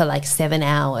veins for like 7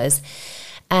 hours.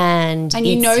 And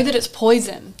you know that it's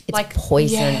poison. It's like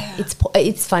poison. Yeah.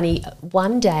 It's funny.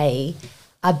 One day,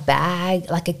 a bag,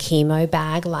 like a chemo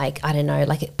bag, like, I don't know,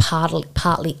 like it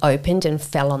partly opened and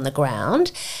fell on the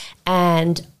ground.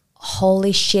 And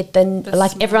holy shit, then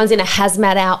like smell. Everyone's in a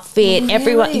hazmat outfit. Really?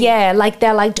 Everyone, yeah, like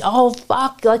they're like, oh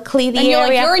fuck, like clear the and area.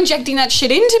 Like, you're injecting that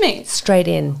shit into me. Straight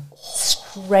in.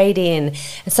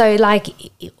 So like,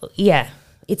 yeah.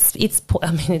 It's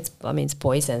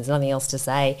poison. There's nothing else to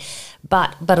say,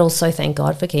 but also thank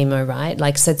God for chemo, right?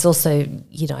 Like, so it's also,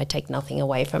 you know, I take nothing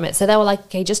away from it. So they were like,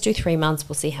 okay, just do 3 months.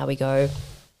 We'll see how we go.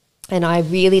 And I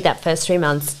really, that first 3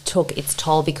 months took its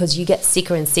toll because you get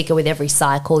sicker and sicker with every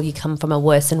cycle. You come from a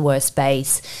worse and worse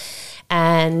base.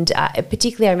 And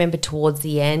particularly I remember towards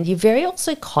the end, you're very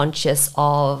also conscious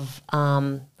of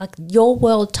like your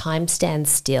world time stands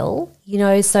still, you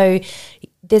know, so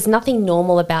there's nothing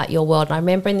normal about your world. And I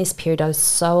remember in this period I was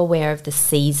so aware of the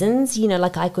seasons, you know,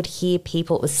 like I could hear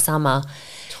people, it was summer.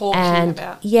 Talking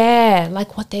about. Yeah,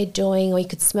 like what they're doing, or you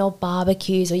could smell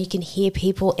barbecues, or you can hear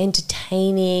people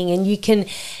entertaining,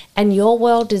 and your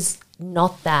world is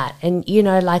not that. And, you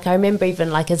know, like I remember even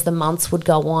like as the months would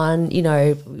go on, you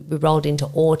know, we rolled into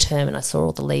autumn and I saw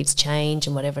all the leaves change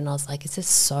and whatever, and I was like, it's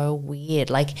just so weird.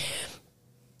 Like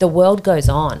the world goes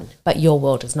on, but your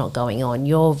world is not going on.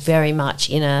 You're very much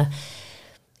in a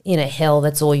hell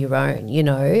that's all your own, you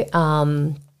know.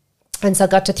 And so I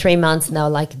got to 3 months and they were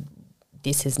like,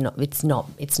 it's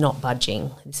not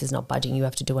budging. This is not budging. You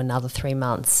have to do another 3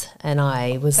 months. And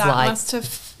I was that like, must have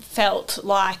felt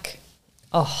like,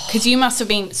 because you must have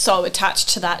been so attached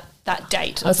to that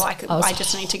date. I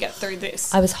just need to get through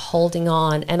this. I was holding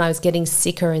on and I was getting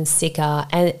sicker and sicker.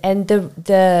 And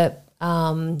the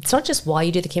it's not just while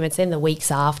you do the chemo, it's then the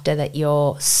weeks after that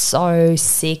you're so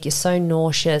sick, you're so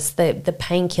nauseous. The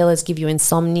painkillers give you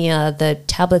insomnia, the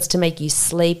tablets to make you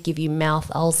sleep give you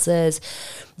mouth ulcers.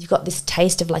 You've got this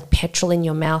taste of like petrol in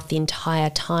your mouth the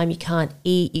entire time. You can't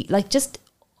eat. It's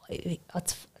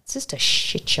just a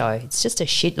shit show. It's just a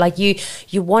shit. Like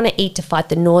you want to eat to fight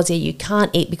the nausea. You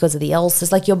can't eat because of the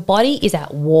ulcers. Like your body is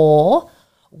at war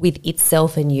with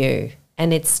itself and you,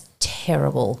 and it's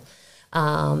terrible.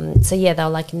 So yeah, they were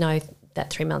like, no,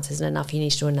 that 3 months isn't enough. You need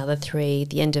to do another 3. At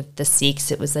the end of the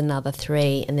 6, it was another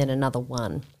 3 and then another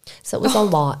 1. So it was a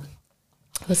lot.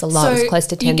 It was a lot. So it was close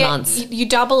to 10 months. You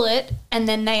double it and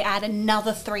then they add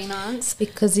another 3 months.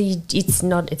 Because it's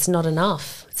not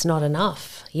enough. It's not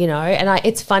enough, you know. And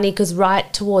it's funny because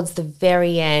right towards the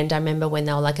very end, I remember when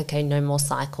they were like, okay, no more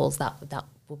cycles. That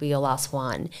will be your last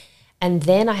one. And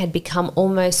then I had become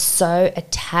almost so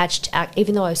attached,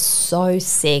 even though I was so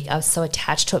sick, I was so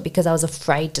attached to it because I was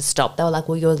afraid to stop. They were like,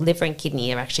 well, your liver and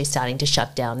kidney are actually starting to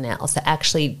shut down now. So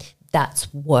actually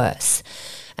that's worse.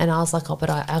 And I was like, oh, but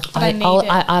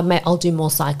I'll do more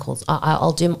cycles.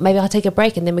 Maybe I'll take a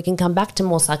break and then we can come back to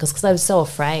more cycles because I was so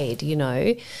afraid, you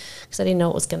know, because I didn't know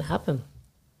what was going to happen.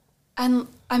 And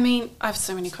I mean, I have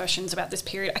so many questions about this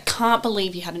period. I can't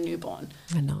believe you had a newborn.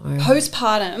 I know.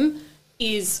 Postpartum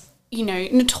is, you know,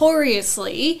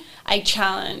 notoriously a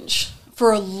challenge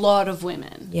for a lot of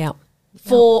women. Yeah.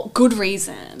 For good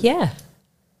reason. Yeah.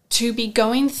 To be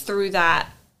going through that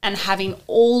and having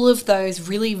all of those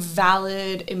really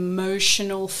valid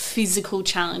emotional, physical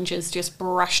challenges just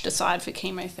brushed aside for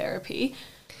chemotherapy.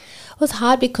 It was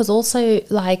hard because also,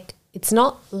 like, it's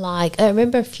not like, I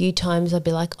remember a few times I'd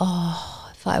be like, oh,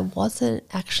 if I wasn't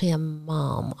actually a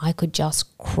mum, I could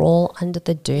just crawl under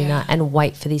the doona and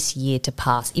wait for this year to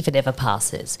pass, if it ever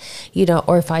passes, you know,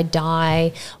 or if I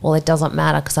die, well, it doesn't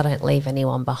matter because I don't leave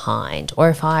anyone behind. Or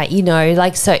if I, you know,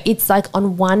 like, so it's like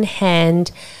on one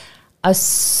hand, I was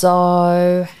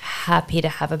so happy to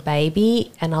have a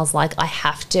baby, and I was like, I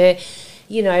have to,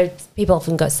 you know, people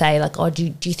often say like, oh,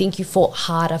 do you think you fought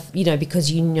harder, you know,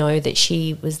 because you know that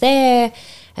she was there?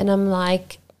 And I'm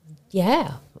like,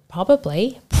 yeah,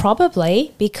 probably,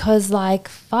 because like,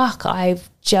 fuck, I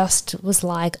just was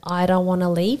like, I don't want to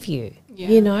leave you,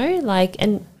 you know, like,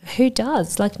 and who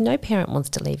does? Like, no parent wants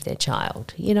to leave their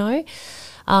child, you know?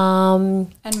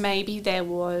 And maybe there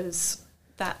was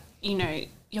that, you know,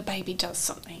 your baby does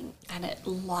something and it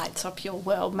lights up your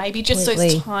world. Maybe just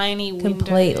those tiny windows.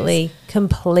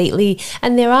 Completely.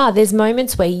 And there's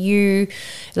moments where you,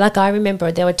 like, I remember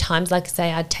there were times, like,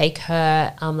 say I'd take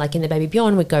her, like in the baby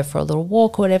beyond, we'd go for a little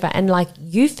walk or whatever, and like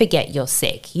you forget you're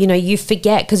sick. You know, you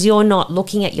forget because you're not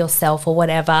looking at yourself or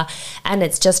whatever, and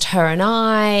it's just her and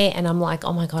I, and I'm like,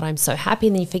 oh my God, I'm so happy,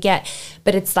 and then you forget.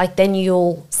 But it's like then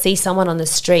you'll see someone on the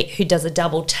street who does a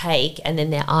double take, and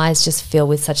then their eyes just fill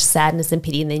with such sadness and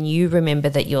pity, and then you remember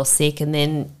that you're sick, and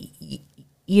then,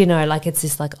 you know, like it's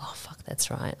just like, oh, fuck,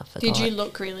 that's right, I forgot. Did you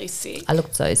look really sick? I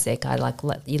looked so sick. I like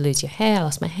let you lose your hair. I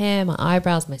lost my hair, my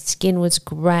eyebrows, my skin was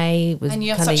grey, was and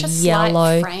you have kind such of a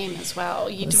yellow. slight frame as well.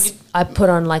 I put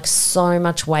on like so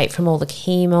much weight from all the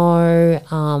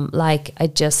chemo. Like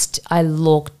I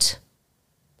looked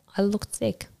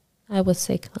sick. I was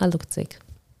sick. I looked sick.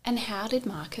 And how did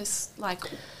Marcus, like,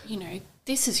 you know,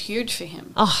 this is huge for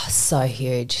him. Oh, so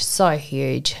huge, so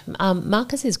huge.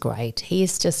 Marcus is great. He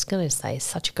is just going to say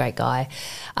such a great guy.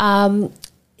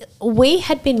 We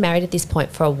had been married at this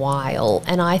point for a while,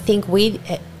 and I think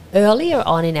earlier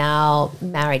on in our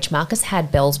marriage, Marcus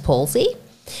had Bell's palsy,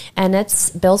 and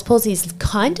Bell's palsy is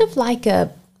kind of like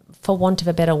for want of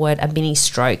a better word, a mini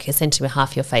stroke, essentially where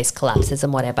half your face collapses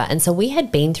and whatever. And so we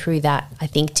had been through that, I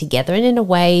think, together, and in a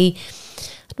way,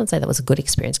 I don't say that was a good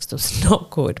experience because it was not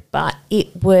good, but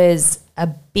it was a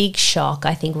big shock.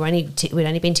 I think we'd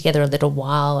only been together a little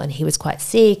while, and he was quite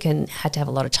sick and had to have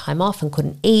a lot of time off and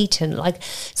couldn't eat, and like,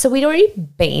 so we'd already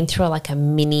been through like a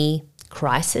mini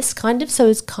crisis kind of. So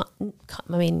it's not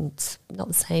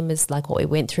the same as like what we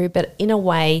went through, but in a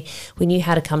way we knew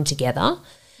how to come together.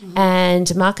 Mm-hmm.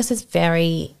 And Marcus is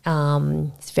very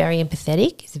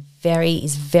empathetic.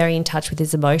 He's very in touch with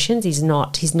his emotions. He's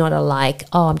not a like,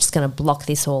 oh, I'm just going to block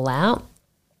this all out.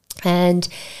 And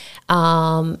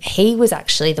he was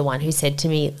actually the one who said to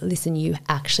me, listen, you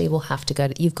actually will have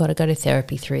to you've got to go to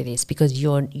therapy through this, because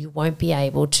you won't be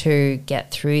able to get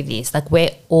through this. Like,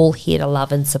 we're all here to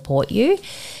love and support you.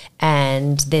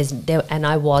 And and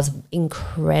I was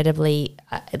incredibly,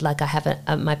 like, I have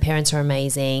my parents are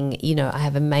amazing. You know, I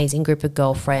have an amazing group of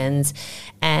girlfriends,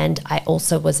 and I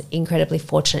also was incredibly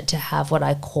fortunate to have what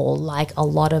I call like a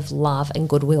lot of love and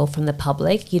goodwill from the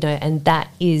public. You know, and that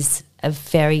is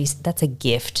that's a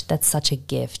gift. That's such a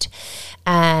gift.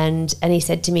 And he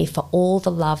said to me, for all the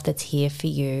love that's here for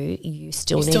you, you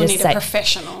still need a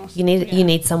professional. You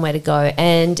need somewhere to go.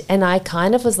 And I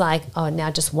kind of was like, oh,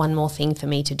 now just one more thing for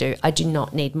me to do. I do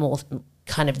not need more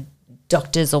kind of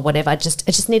doctors or whatever. I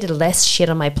just needed less shit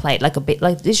on my plate, like a bit,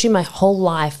 like literally my whole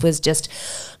life was just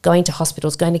going to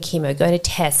hospitals, going to chemo, going to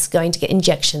tests, going to get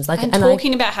injections. Like, and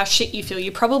talking about how shit you feel.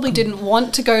 You probably didn't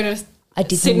want to go to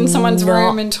sit in someone's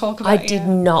room and talk about it. I did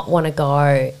not want to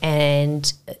go,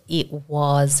 and it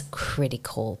was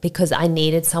critical because I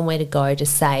needed somewhere to go to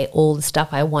say all the stuff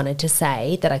I wanted to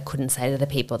say that I couldn't say to the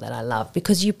people that I love,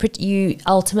 because you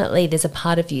ultimately, there's a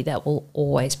part of you that will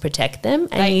always protect them,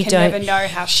 and they can never know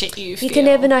how shit you feel. You can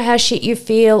never know how shit you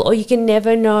feel, or you can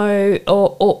never know,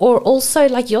 or also,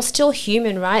 like, you're still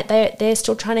human, right? They're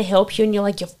still trying to help you, and you're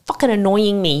like, you're fucking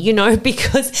annoying me, you know,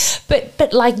 because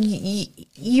but like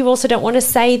you also don't want to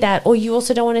say that, or you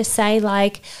also don't want to say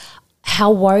like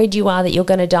how worried you are that you're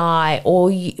going to die,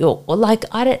 or like,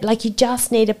 I don't, like, you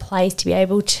just need a place to be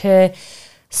able to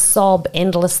sob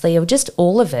endlessly, or just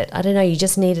all of it. I don't know, you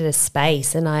just needed a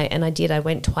space, and I did. I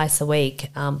went twice a week,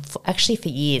 for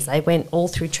years. I went all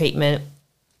through treatment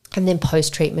and then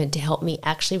post-treatment to help me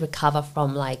actually recover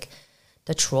from like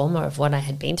the trauma of what I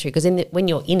had been through. Because when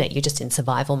you're in it, you're just in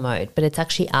survival mode. But it's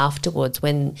actually afterwards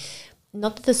when,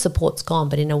 not that the support's gone,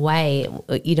 but in a way,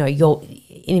 you know, you're,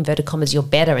 in inverted commas, you're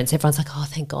better. And so everyone's like, oh,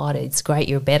 thank God, it's great,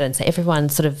 you're better. And so everyone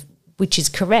sort of, which is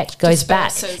correct, goes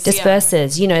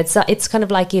disperses. You know, it's kind of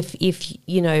like if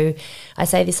you know, I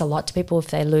say this a lot to people,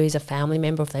 if they lose a family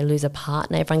member, if they lose a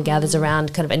partner, everyone gathers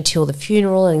around kind of until the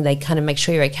funeral and they kind of make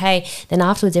sure you're okay. Then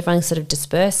afterwards everyone sort of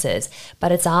disperses.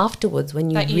 But it's afterwards when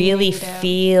you really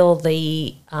feel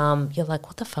the, you're like,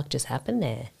 what the fuck just happened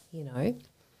there, you know?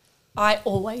 I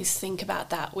always think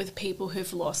about that with people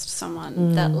who've lost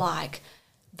someone, that like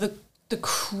the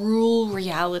cruel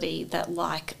reality that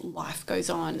like life goes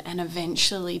on and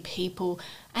eventually people,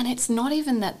 and it's not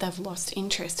even that they've lost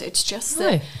interest, it's just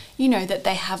that, you know, that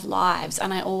they have lives.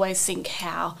 And I always think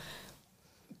how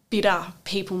bitter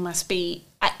people must be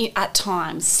at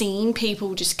times seeing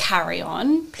people just carry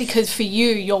on, because for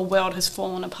you, your world has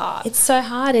fallen apart. It's so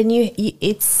hard, and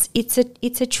it's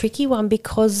a tricky one,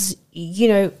 because, you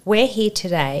know, we're here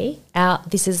today.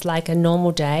 This is like a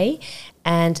normal day,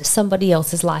 and somebody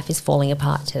else's life is falling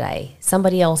apart today.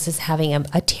 Somebody else is having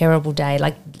a terrible day.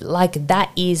 Like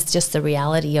that is just the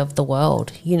reality of the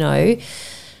world, you know.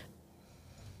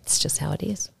 It's just how it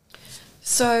is.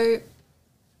 So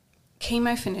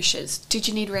chemo finishes. Did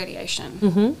you need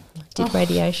radiation? Did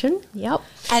radiation, yep.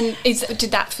 And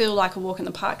did that feel like a walk in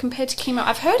the park compared to chemo?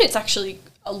 I've heard it's actually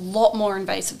a lot more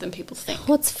invasive than people think.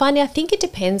 Well, it's funny. I think it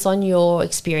depends on your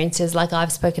experiences. Like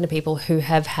I've spoken to people who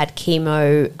have had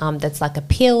chemo that's like a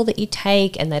pill that you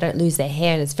take and they don't lose their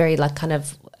hair, and it's very like kind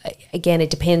of, again,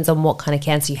 it depends on what kind of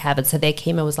cancer you have. And so their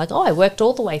chemo was like, oh, I worked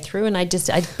all the way through and I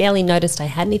barely noticed I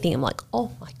had anything. I'm like,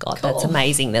 oh my God, cool. That's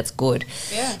amazing. That's good.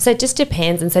 Yeah. So it just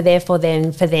depends. And so therefore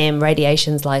then for them,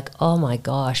 radiation's like, oh my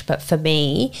gosh. But for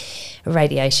me,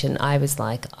 radiation, I was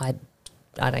like, I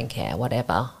don't care,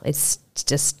 whatever.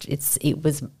 It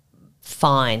was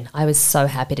fine. I was so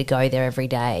happy to go there every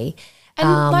day.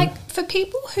 And like for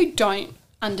people who don't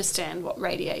understand what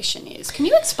radiation is, can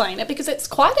you explain it? Because it's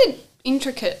quite an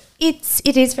intricate.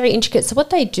 It is very intricate. So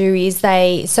what they do is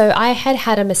so I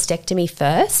had a mastectomy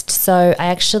first. So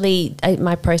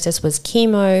my process was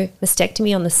chemo,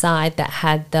 mastectomy on the side that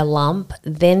had the lump,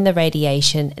 then the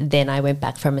radiation, then I went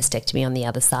back for a mastectomy on the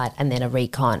other side, and then a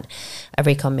recon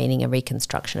meaning a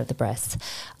reconstruction of the breasts.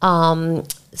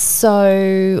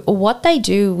 So what they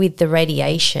do with the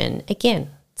radiation, again,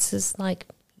 this is like,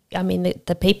 I mean,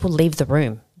 the people leave the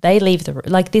room. They leave the room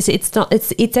like this. It's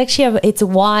actually it's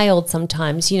wild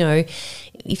sometimes, you know,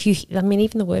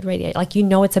 even the word radiate, like, you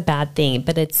know, it's a bad thing,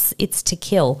 but it's to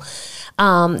kill.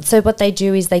 So what they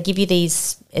do is they give you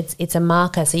these, it's a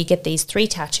marker. So you get these 3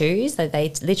 tattoos that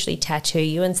they literally tattoo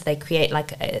you. And so they create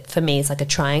for me, it's like a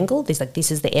triangle.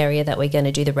 This is the area that we're going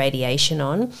to do the radiation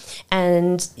on.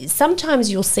 And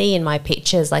sometimes you'll see in my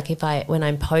pictures, like when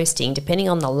I'm posting, depending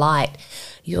on the light,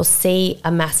 you'll see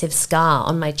a massive scar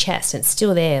on my chest, and it's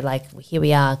still there. Like here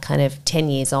we are kind of 10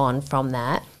 years on from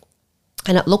that.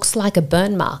 And it looks like a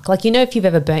burn mark. Like, you know, if you've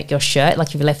ever burnt your shirt, like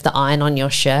if you've left the iron on your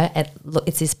shirt,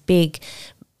 it's this big,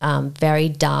 very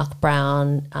dark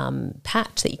brown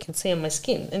patch that you can see on my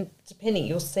skin. And depending,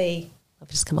 you'll see, I've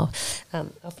just come off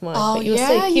my. Oh, but you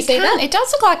see that? It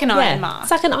does look like an iron mark. It's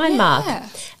like an iron mark,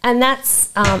 and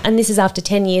that's and this is after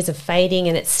 10 years of fading,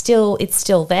 and it's still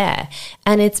there,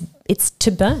 and it's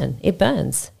to burn. It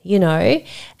burns, you know.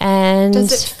 And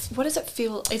what does it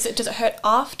feel? Does it hurt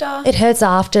after? It hurts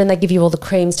after, and they give you all the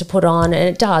creams to put on, and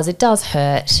it does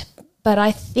hurt. But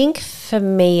I think for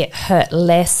me, it hurt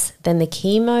less than the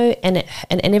chemo, and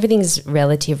everything's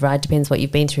relative, right? Depends what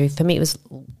you've been through. For me, it was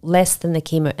less than the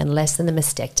chemo and less than the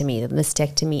mastectomy. The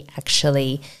mastectomy,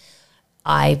 actually,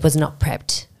 I was not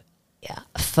prepped,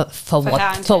 for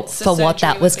what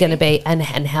that was going to be, and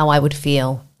how I would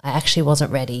feel. I actually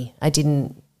wasn't ready. I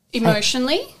didn't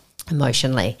emotionally.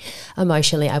 Emotionally,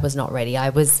 I was not ready. I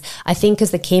think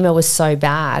because the chemo was so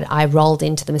bad, I rolled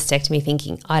into the mastectomy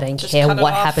thinking, I don't just care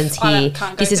what happens here.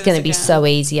 This is going to be so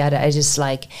easy. I just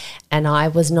and I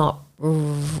was not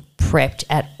prepped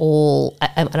at all.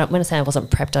 When I say I wasn't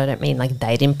prepped, I don't mean like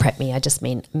they didn't prep me. I just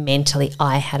mean mentally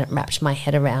I hadn't wrapped my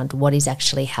head around what is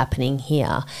actually happening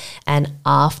here. And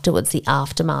afterwards, the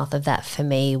aftermath of that for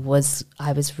me was,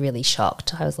 I was really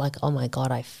shocked. I was like, oh my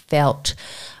God, I felt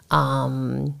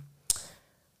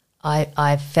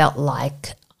I felt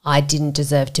like I didn't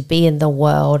deserve to be in the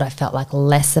world. I felt like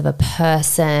less of a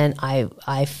person. I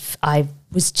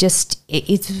was just, it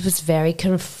was very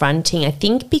confronting. I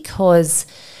think because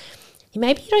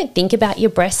maybe you don't think about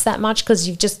your breasts that much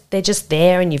because they're just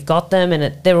there and you've got them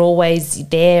and they're always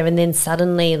there, and then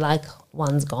suddenly like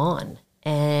one's gone.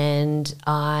 And and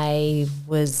I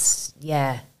was,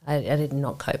 I did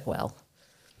not cope well.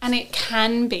 And it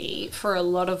can be, for a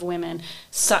lot of women,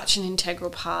 such an integral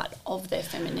part of their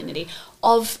femininity.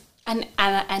 And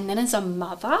then as a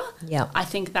mother, I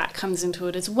think that comes into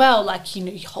it as well. Like, you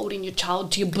know, you're holding your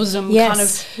child to your bosom, kind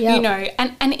of, you know,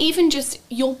 and even just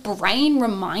your brain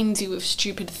reminds you of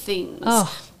stupid things.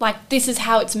 Like, this is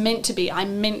how it's meant to be.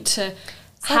 I'm meant to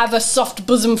have a soft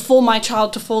bosom for my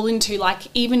child to fall into. Like,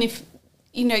 even if,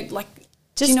 you know, like,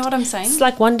 do you know what I'm saying? It's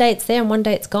like one day it's there and one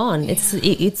day it's gone. Yeah.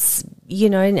 It's you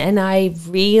know, and I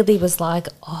really was like,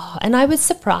 and I was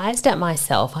surprised at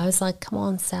myself. I was like, come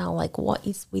on, Sal, like, what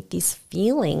is with this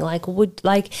feeling?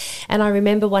 And I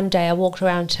remember one day I walked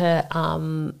around to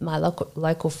my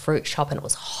local fruit shop and it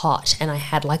was hot and I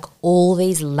had like all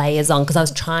these layers on because I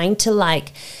was trying to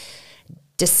like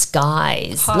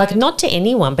disguise, like not to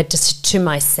anyone but just to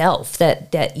myself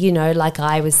that you know, like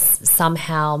I was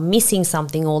somehow missing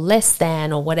something or less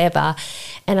than or whatever.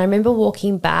 And I remember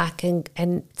walking back and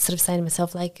sort of saying to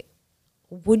myself, like,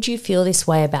 would you feel this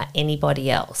way about anybody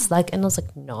else? Like, and I was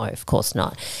like, no, of course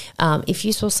not. If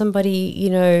you saw somebody, you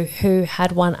know, who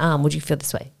had one arm, would you feel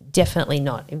this way? Definitely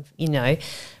not, you know.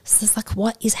 So it's like,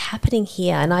 what is happening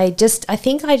here? And I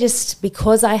think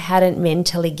because I hadn't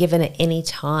mentally given it any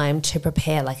time to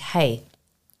prepare, like, hey,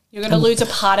 you're going to lose a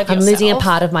part of yourself. I'm losing a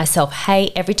part of myself.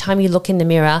 Hey, every time you look in the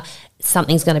mirror,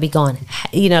 something's going to be gone.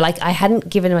 You know, like I hadn't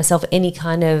given myself any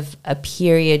kind of a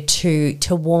period to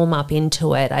warm up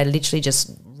into it. I literally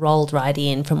just rolled right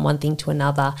in from one thing to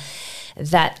another.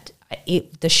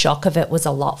 The shock of it was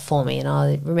a lot for me. And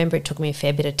I remember it took me a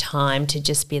fair bit of time to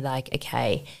just be like,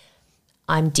 okay,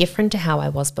 I'm different to how I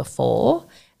was before.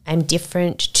 I'm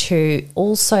different to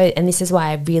also, and this is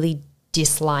why I really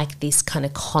dislike this kind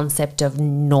of concept of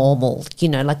normal, you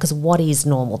know, like, because what is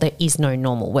normal? There is no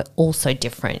normal. We're all so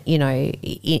different, you know,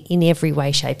 in every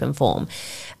way, shape and form,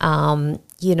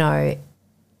 you know,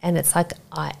 and it's like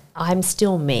I'm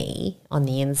still me on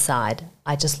the inside.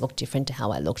 I just look different to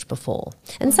how I looked before.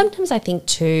 And sometimes I think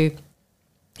too,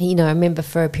 you know, I remember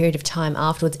for a period of time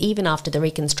afterwards, even after the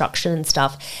reconstruction and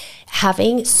stuff,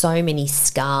 having so many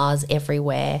scars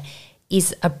everywhere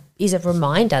is a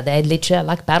reminder. They're literally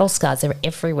like battle scars. They're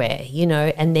everywhere, you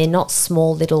know, and they're not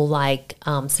small little like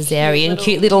cesarean,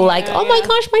 cute little like, oh my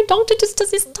gosh, my doctor just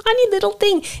does this tiny little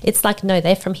thing. It's like, no,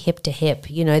 they're from hip to hip,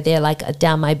 you know, they're like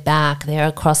down my back, they're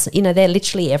across, you know, they're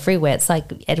literally everywhere. It's like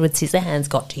Edward Scissorhands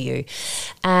got to you.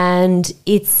 And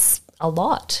it's a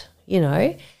lot, you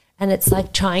know, and it's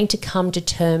like trying to come to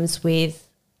terms with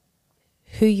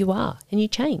who you are and you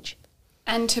change.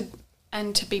 And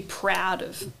to be proud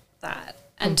of that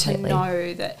and Completely. To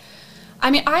know that, I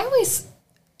mean, I always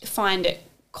find it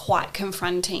quite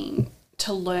confronting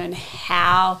to learn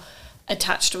how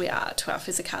attached we are to our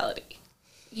physicality.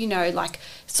 You know, like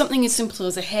something as simple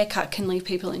as a haircut can leave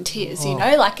people in tears, you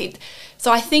know, like it.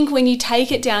 So I think when you take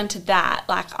it down to that,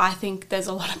 like I think there's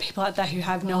a lot of people out there who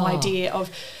have no idea of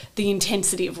the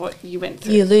intensity of what you went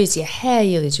through. You lose your hair,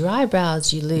 you lose your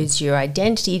eyebrows, you lose your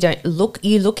identity.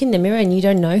 You look in the mirror and you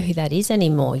don't know who that is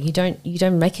anymore. You don't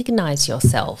recognize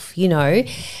yourself, you know.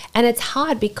 And it's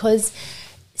hard because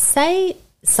say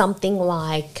something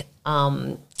like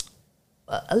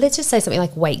let's just say something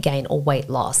like weight gain or weight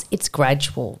loss. It's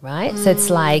gradual, right? So it's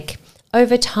like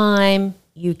over time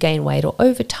you gain weight or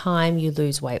over time you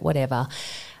lose weight, whatever.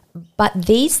 But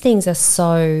these things are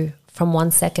so from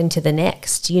 1 second to the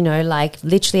next, you know, like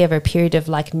literally over a period of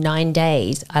like 9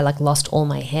 days, I like lost all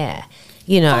my hair,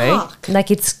 you know. Fuck. Like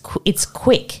it's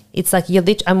quick. It's like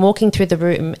I'm walking through the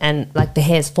room and like the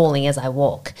hair's falling as I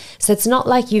walk. So it's not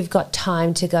like you've got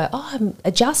time to go, I'm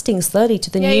adjusting slowly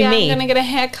to the new me. I'm going to get a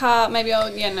haircut. Maybe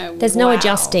There's no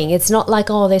adjusting. It's not like,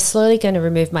 they're slowly going to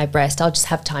remove my breast. I'll just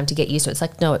have time to get used to it. It's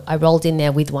like, no, I rolled in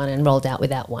there with one and rolled out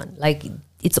without one. Like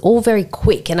it's all very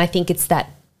quick. And I think it's that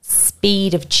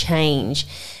speed of change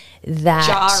that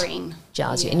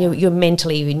jars you. And you're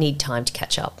mentally, you need time to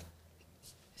catch up.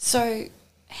 So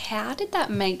how did that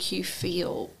make you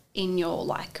feel in your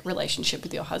like relationship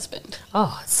with your husband?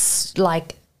 It's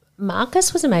like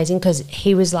Marcus was amazing because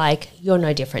he was like, you're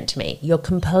no different to me. You're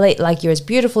complete, like you're as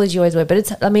beautiful as you always were.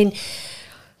 But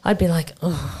I'd be like,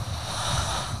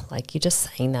 oh, like you're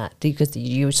just saying that because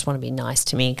you just want to be nice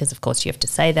to me because of course you have to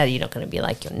say that. You're not going to be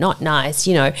like, you're not nice,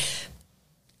 you know.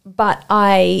 But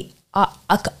I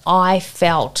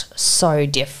felt so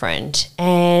different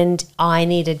and I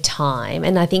needed time.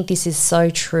 And I think this is so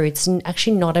true. It's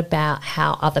actually not about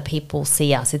how other people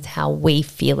see us. It's how we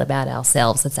feel about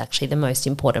ourselves. That's actually the most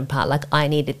important part. Like I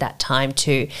needed that time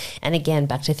to, and again,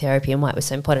 back to therapy and why it was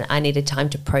so important. I needed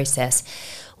time to process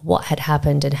what had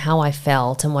happened and how I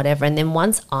felt and whatever. And then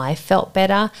once I felt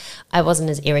better, I wasn't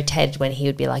as irritated when he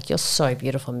would be like, you're so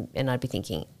beautiful. And I'd be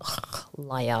thinking,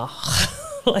 liar.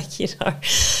 Like, you know.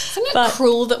 Isn't it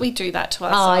cruel that we do that to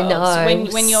ourselves? I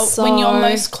know. When your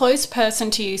most close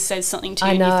person to you says something to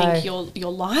you and you think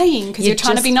you're lying because you're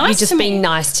trying to be nice to me. You're just being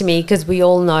nice to me because we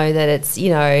all know that it's, you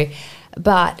know.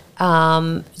 But,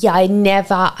 I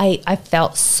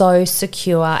felt so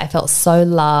secure. I felt so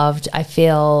loved. I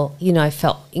felt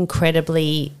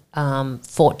incredibly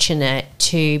fortunate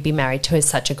to be married to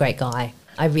such a great guy.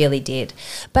 I really did.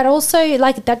 But also,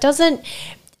 like, that doesn't,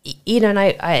 you know,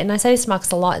 and I say this to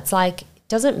Marcus a lot, it's like, it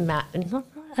doesn't matter.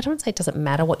 I don't say it doesn't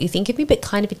matter what you think of me, but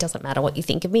kind of it doesn't matter what you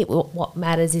think of me. What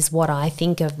matters is what I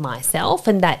think of myself,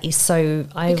 and that is so...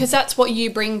 Because that's what you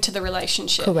bring to the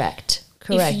relationship. Correct.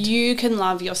 If you can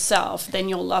love yourself, then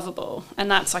you're lovable. And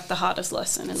that's like the hardest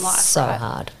lesson in life. So right?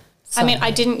 hard. I mean,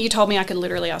 you told me I could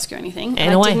literally ask you anything.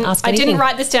 And I didn't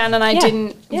write this down and I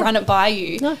didn't run it by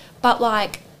you. No. But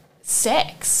like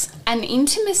sex and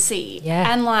intimacy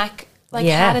and like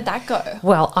how did that go?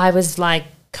 Well, I was like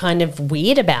kind of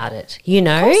weird about it, you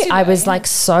know. I was like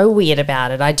so weird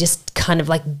about it. I just kind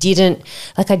of I didn't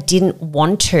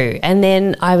want to. And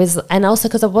then and also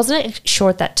because I wasn't sure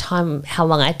at that time how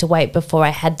long I had to wait before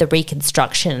I had the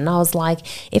reconstruction. And I was like,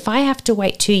 if I have to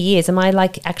wait 2 years, am I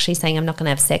like actually saying I'm not going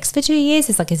to have sex for 2 years?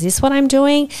 It's like, is this what I'm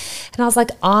doing? And I was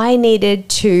like, I needed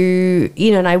to,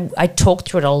 you know, and I talked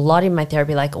through it a lot in my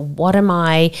therapy, like, what am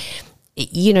I,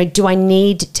 you know, do I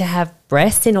need to have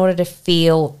breasts in order to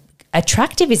feel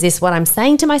attractive? Is this what I'm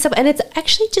saying to myself? And it's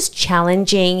actually just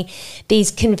challenging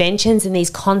these conventions and these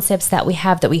concepts that we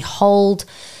have that we hold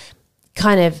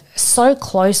kind of so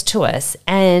close to us.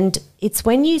 And it's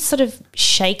when you sort of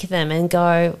shake them and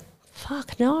go,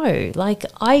 fuck no, like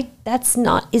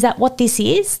is that what this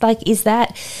is? Like, is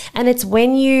that, and it's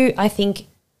when you, I think,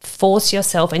 force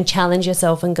yourself and challenge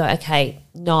yourself and go, okay,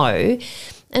 no.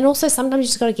 And also sometimes you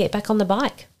just got to get back on the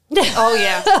bike. Oh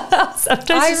yeah. Sometimes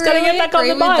you just got to get back on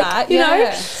the bike, you know.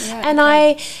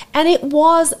 Yeah, and it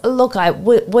was, look,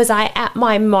 was I at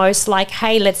my most like,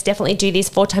 hey, let's definitely do this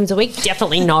 4 times a week?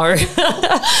 Definitely no.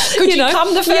 Could you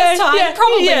come the first time?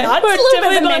 Probably not. It's a little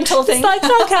bit of a mental thing. It's like,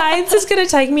 okay, it's just going to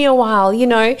take me a while, you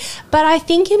know. But I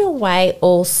think in a way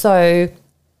also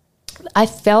I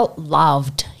felt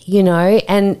loved, you know,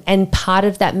 and part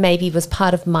of that maybe was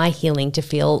part of my healing to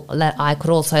feel that I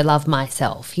could also love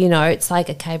myself, you know. It's like,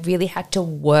 okay, I really had to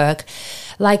work.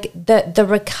 Like the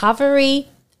recovery,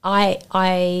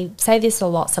 I say this a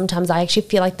lot sometimes, I actually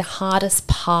feel like the hardest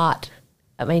part,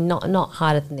 I mean, not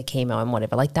harder than the chemo and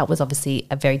whatever, like that was obviously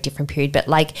a very different period, but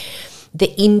like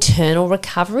the internal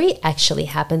recovery actually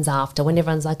happens after, when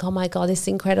everyone's like, oh my God, this is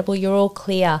incredible, you're all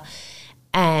clear.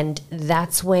 And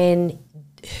that's when,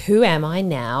 who am I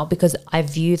now? Because I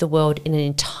view the world in an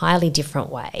entirely different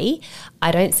way.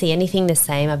 I don't see anything the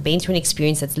same. I've been through an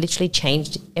experience that's literally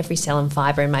changed every cell and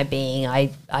fiber in my being.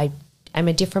 I'm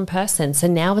a different person. So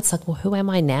now it's like, well, who am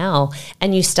I now?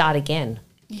 And you start again.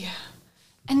 Yeah.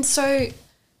 And so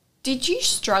did you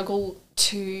struggle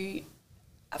to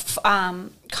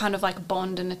kind of like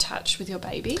bond and attach with your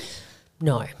baby?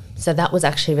 No. So that was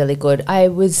actually really good. I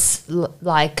was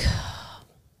like...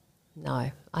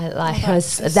 No, that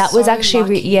was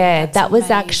actually, that was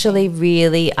actually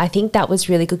really, I think that was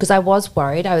really good because I was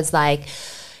worried. I was like,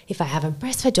 if I haven't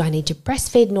breastfed, do I need to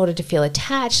breastfeed in order to feel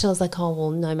attached? And I was like, oh,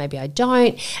 well, no, maybe I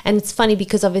don't. And it's funny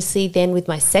because obviously then with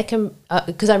my second,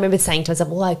 because I remember saying to myself,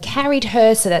 well, I carried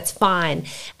her, so that's fine.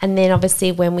 And then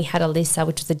obviously when we had Alyssa,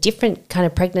 which was a different kind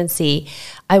of pregnancy,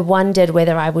 I wondered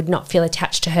whether I would not feel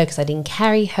attached to her because I didn't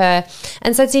carry her.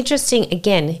 And so it's interesting,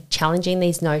 again, challenging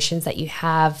these notions that you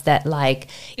have that like...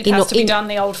 It has to be done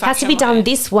the old-fashioned way. It has to be done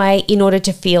this way in order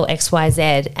to feel X, Y, Z.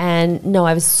 And no,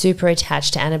 I was super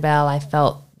attached to Annabelle. I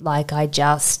felt like I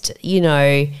just, you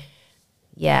know,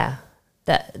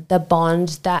 the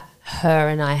bond that her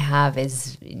and I have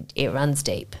it runs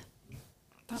deep.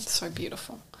 That's so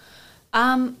beautiful.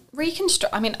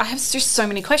 Reconstruct. I mean, I have just so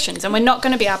many questions, and we're not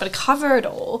going to be able to cover it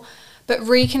all. But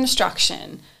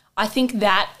reconstruction, I think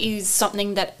that is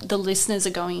something that the listeners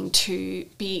are going to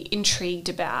be intrigued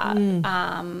about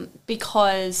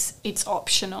because it's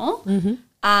optional.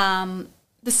 Mm-hmm.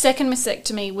 The second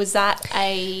mastectomy, was that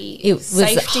it was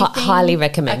safety thing? Highly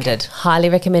recommended. Okay. Highly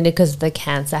recommended because the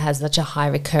cancer has such a high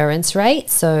recurrence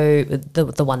rate. So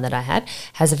the one that I had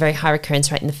has a very high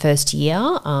recurrence rate in the first year.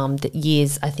 The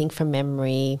years, I think from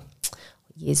memory,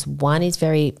 years 1 is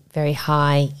very, very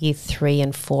high. Year 3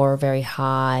 and 4 are very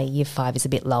high. Year 5 is a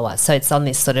bit lower. So it's on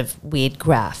this sort of weird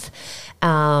graph.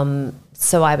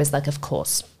 So I was like, of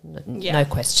course, No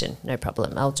question, no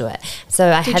problem. I'll do it.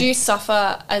 So Did you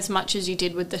suffer as much as you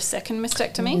did with the second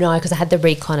mastectomy? No, because I had the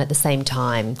recon at the same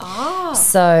time.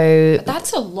 But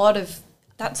that's a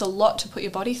lot to put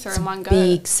your body through in one go.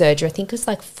 Big surgery. I think it was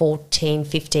like 14,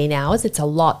 15 hours. It's a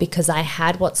lot because I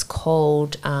had what's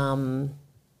called,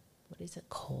 what is it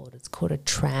called? It's called a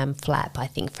tram flap, I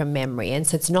think, from memory. And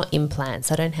so it's not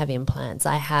implants. I don't have implants.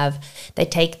 They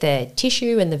take the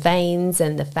tissue and the veins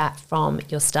and the fat from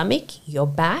your stomach, your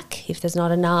back, if there's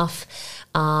not enough,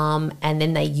 and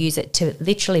then they use it to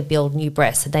literally build new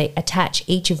breasts. So they attach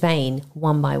each vein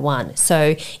one by one.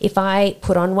 So if I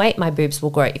put on weight, my boobs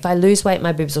will grow. If I lose weight,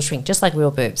 my boobs will shrink, just like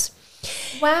real boobs.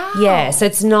 Wow. Yeah, so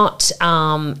it's not,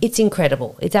 it's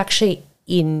incredible. It's actually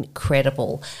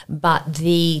incredible. But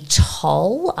the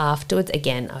toll afterwards,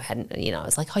 again, I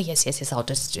was like, oh, yes, I'll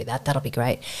just do that. That'll be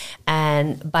great.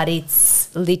 But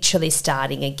it's literally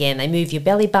starting again. They move your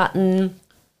belly button.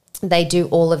 They do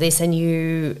all of this and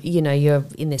you're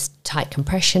in this tight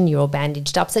compression, you're all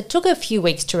bandaged up. So it took a few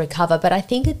weeks to recover. But I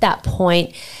think at that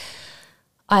point,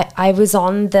 I was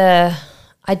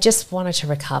I just wanted to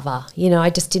recover. I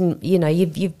just didn't,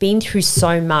 you've been through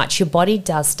so much. Your body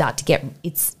does start to get,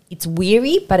 it's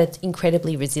weary, but it's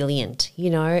incredibly resilient,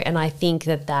 and I think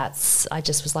I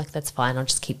just was like, that's fine. I'll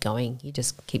just keep going. You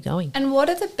just keep going. And what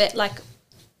are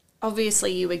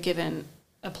obviously you were given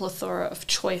a plethora of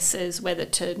choices, whether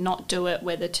to not do it,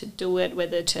 whether to do it,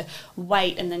 whether to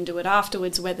wait and then do it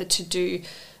afterwards, whether to do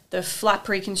the flap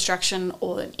reconstruction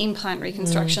or an implant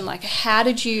reconstruction. How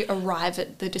did you arrive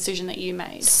at the decision that you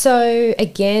made? So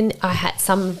again, I had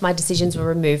some of my decisions were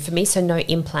removed for me. So no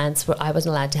implants. I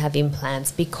wasn't allowed to have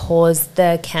implants because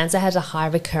the cancer had a high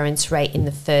recurrence rate in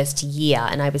the first year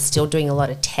and I was still doing a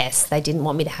lot of tests. They didn't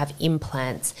want me to have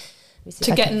implants.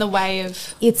 To get in the way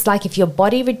of... It's like if your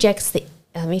body rejects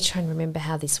let me try and remember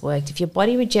how this worked. If your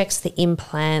body rejects the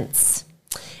implants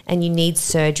and you need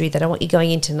surgery, they don't want you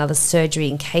going into another surgery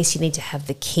in case you need to have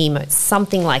the chemo,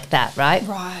 something like that, right?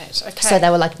 Right, okay. So they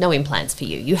were like, no implants for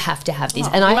you. You have to have these.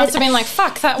 And I must have been like,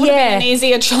 fuck, that would have been an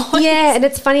easier choice. Yeah, and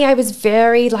it's funny, I was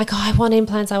very like, I want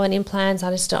implants. I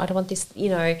don't want this,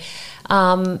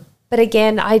 But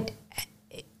again,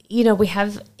 we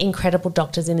have incredible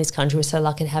doctors in this country. We're so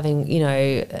lucky having,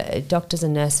 doctors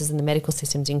and nurses, and the medical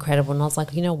system's incredible. And I was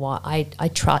like, you know what, I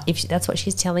try. If that's what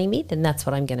she's telling me, then that's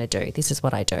what I'm going to do. This is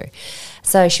what I do.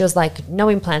 So she was like, no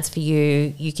implants for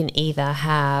you. You can either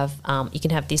have,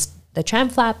 the tram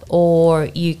flap, or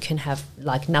you can have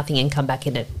like nothing and come back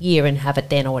in a year and have it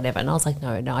then or whatever. And I was like,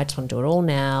 no, I just want to do it all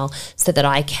now so that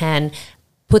I can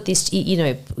put this,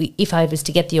 if I was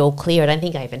to get the all clear, I don't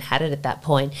think I even had it at that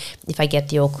point. If I get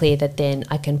the all clear, that then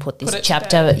I can put this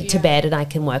chapter to bed and I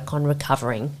can work on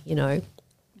recovering,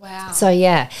 Wow. So,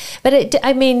 yeah. But,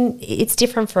 it's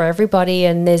different for everybody,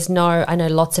 and I know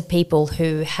lots of people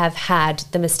who have had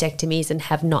the mastectomies and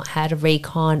have not had a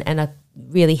recon and are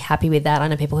really happy with that. I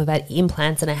know people who've had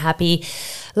implants and are happy.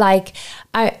 Like,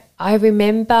 I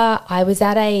remember I was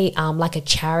at a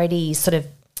charity sort of,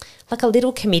 like a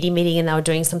little committee meeting, and they were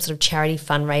doing some sort of charity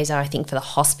fundraiser, I think, for the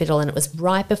hospital. And it was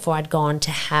right before I'd gone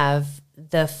to have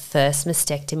the first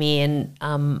mastectomy, and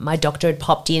my doctor had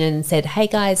popped in and said, hey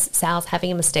guys, Sal's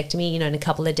having a mastectomy, in a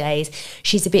couple of days.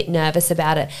 She's a bit nervous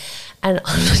about it. And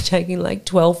I'm not joking, like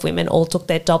 12 women all took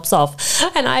their tops off.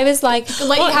 And I was like...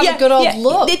 you have a good old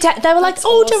look. They were like,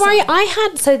 don't worry, I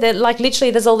had... So that like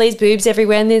literally there's all these boobs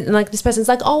everywhere, and then, like this person's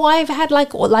like, I've had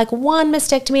like one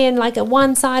mastectomy and like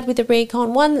one side with a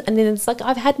recon, and then it's like,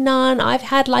 I've had none, I've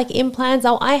had like implants,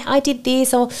 I did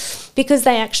this, or... Because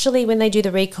they actually, when they do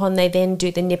the recon, they then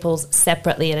do the nipples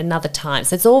separately at another time.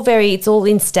 So it's all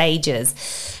in stages.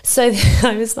 So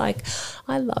I was like,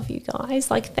 I love you guys.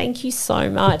 Like, thank you so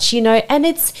much, and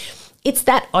it's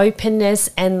that openness,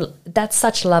 and that's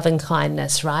such love and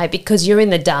kindness, right? Because you're in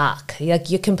the dark.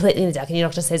 You're completely in the dark, and your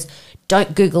doctor says,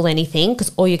 don't Google anything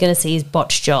because all you're going to see is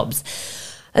botched jobs.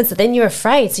 And so then you're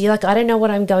afraid. So you're like, I don't know what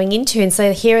I'm going into. And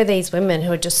so here are these women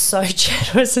who are just so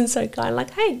generous and so kind,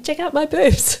 like, hey, check out my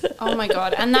boobs. Oh, my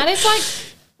God. And that is like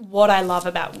what I love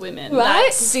about women. Right?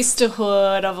 That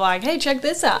sisterhood of like, hey, check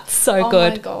this out. So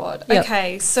good. Oh, my God. Yep.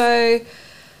 Okay, so,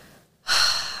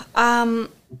 I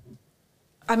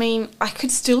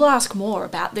could still ask more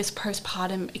about this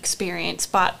postpartum experience,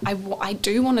 but I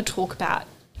do want to talk about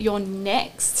your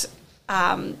next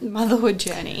motherhood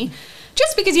journey.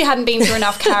 Just because you hadn't been through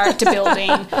enough character building,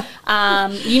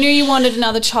 you knew you wanted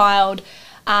another child.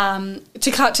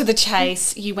 To cut to the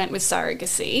chase, you went with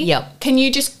surrogacy. Yep. Can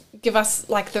you just give us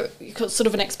like the sort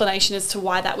of an explanation as to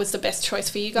why that was the best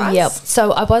choice for you guys? Yep.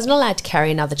 So I wasn't allowed to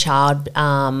carry another child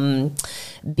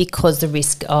because the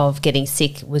risk of getting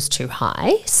sick was too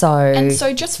high. And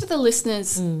so just for the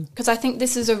listeners, because I think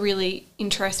this is a really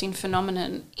interesting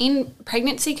phenomenon, in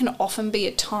pregnancy can often be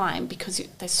a time, because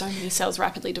there's so many cells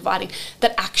rapidly dividing,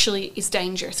 that actually is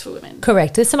dangerous for women.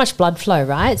 Correct. There's so much blood flow,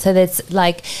 right? So there's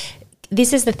like,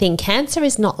 this is the thing. Cancer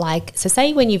is not like, so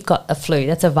say when you've got a flu,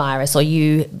 that's a virus, or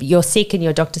you're sick and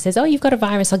your doctor says, oh, you've got a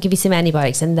virus, I'll give you some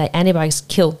antibiotics, and the antibiotics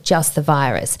kill just the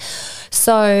virus.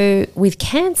 So with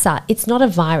cancer, it's not a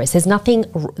virus. This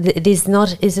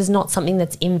is not something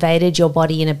that's invaded your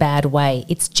body in a bad way.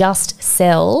 It's just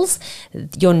cells,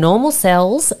 your normal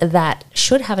cells that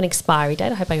should have an expiry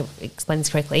date, I hope I explained this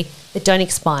correctly, that don't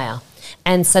expire.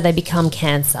 And so they become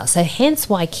cancer. So hence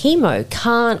why chemo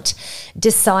can't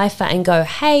decipher and go,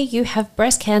 hey, you have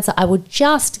breast cancer, I will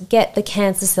just get the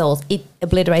cancer cells. It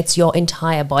obliterates your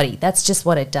entire body. That's just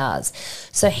what it does.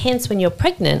 So hence when you're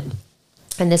pregnant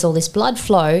and there's all this blood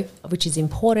flow, which is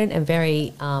important and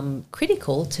very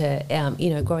critical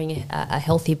to, growing a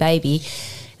healthy baby,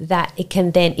 that it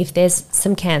can then, if there's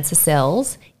some cancer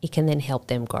cells, it can then help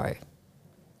them grow.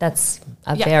 That's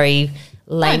a very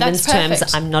layman's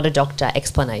terms, I'm not a doctor,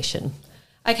 explanation.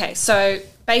 Okay, so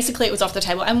basically it was off the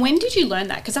table. And when did you learn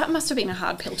that? Because that must have been a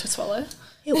hard pill to swallow.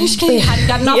 You hadn't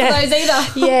got enough of those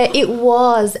either. Yeah, it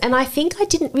was. And I think I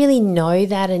didn't really know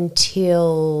that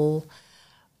until,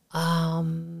 I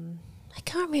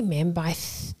can't remember. I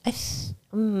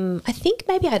think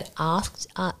maybe I'd asked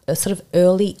sort of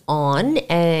early on,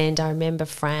 and I remember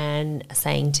Fran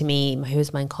saying to me, who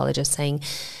was my oncologist, saying,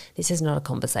 this is not a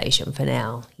conversation for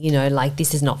now, like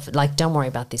this is not, like don't worry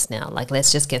about this now, like let's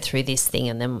just get through this thing.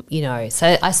 And then,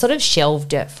 so I sort of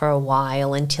shelved it for a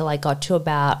while until I got to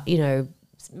about,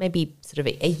 maybe sort of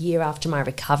a year after my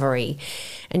recovery.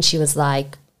 And she was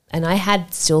like, and I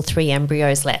had still 4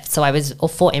 embryos left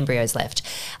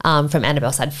from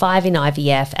Annabelle. So I had 5 in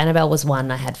IVF. Annabelle was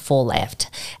 1, I had 4 left.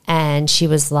 And she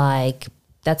was like,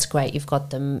 that's great, you've got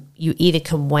them. You either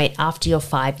can wait after your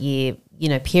 5-year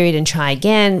period and try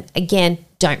again. Again,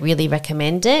 don't really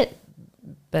recommend it,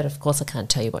 but of course I can't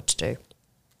tell you what to do.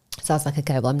 So I was like,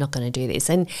 okay, well, I'm not going to do this.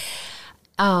 And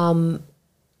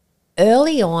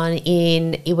early on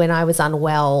when I was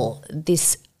unwell,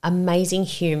 this amazing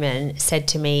human said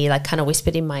to me, like kind of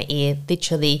whispered in my ear,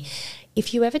 literally,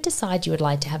 if you ever decide you would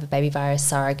like to have a baby via a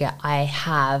surrogate,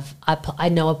 I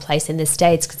know a place in the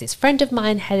States, because this friend of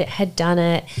mine had done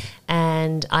it,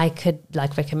 and I could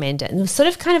like recommend it. And it was sort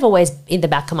of kind of always in the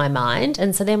back of my mind.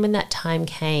 And so then when that time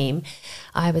came,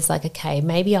 I was like, okay,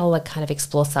 maybe I'll kind of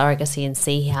explore surrogacy and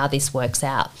see how this works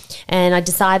out. And I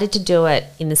decided to do it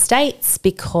in the States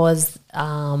because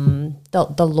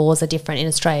the laws are different. In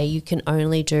Australia, you can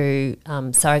only do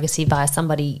surrogacy via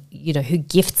somebody, who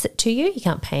gifts it to you. You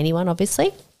can't pay anyone,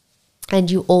 obviously. And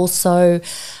you also,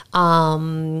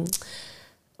 I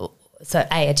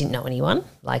didn't know anyone,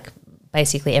 like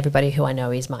basically everybody who I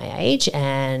know is my age,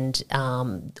 and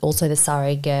also the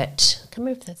surrogate, I can't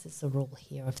remember if this is the rule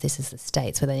here, if this is the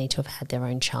States where they need to have had their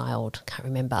own child, can't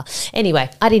remember. Anyway,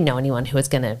 I didn't know anyone who was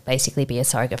going to basically be a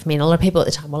surrogate for me, and a lot of people at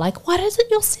the time were like, why doesn't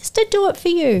your sister do it for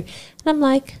you? And I'm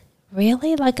like,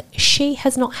 really? Like, she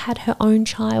has not had her own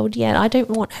child yet. I don't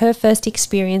want her first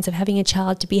experience of having a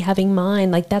child to be having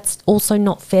mine. Like, that's also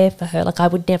not fair for her. Like, I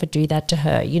would never do that to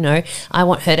her, I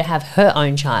want her to have her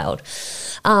own child.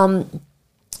 So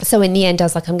in the end, I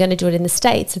was like, I'm going to do it in the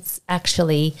States. It's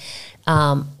actually,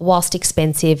 whilst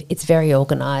expensive, it's very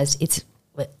organised. It's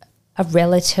a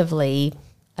relatively,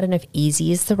 I don't know if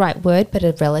easy is the right word, but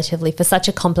for such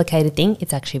a complicated thing,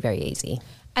 it's actually very easy.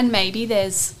 And maybe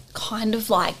there's kind of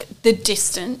like the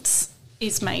distance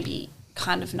is maybe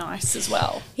kind of nice as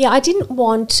well. Yeah, I didn't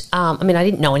want, I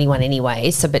didn't know anyone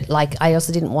anyway, but I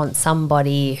also didn't want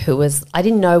somebody I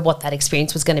didn't know what that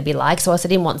experience was going to be like. So I also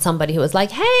didn't want somebody who was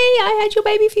like, hey, I had your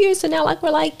baby for you, so now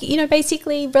we're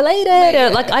basically related.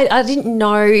 Or I didn't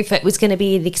know if it was going to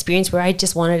be the experience where I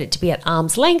just wanted it to be at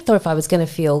arm's length, or if I was going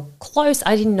to feel close.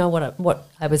 I didn't know what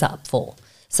I was up for.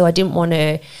 So I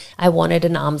wanted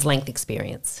an arm's length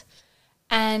experience.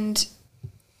 And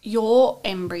your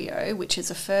embryo, which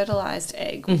is a fertilized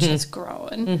egg, which is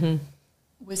grown,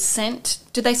 was sent.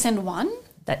 Did they send one?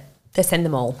 They send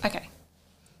them all. Okay.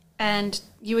 And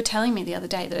you were telling me the other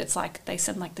day that it's like they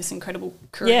send like this incredible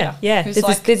courier. Yeah. There's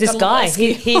this guy.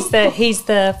 He's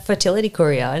the fertility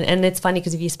courier, and it's funny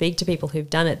because if you speak to people who've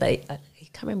done it,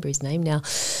 can't remember his name now.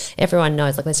 Everyone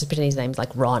knows, like, let's just pretend his name's like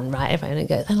Ron, right? Everyone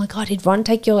goes, oh my God, did Ron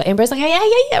take your embryos? Like,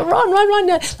 yeah, Ron.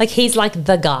 No. Like, he's like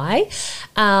the guy.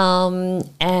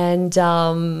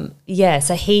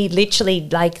 So he literally,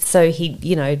 like, so he,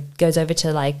 you know, goes over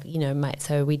to, like, you know,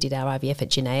 so we did our IVF at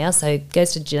Janaea. So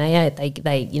goes to Janaea,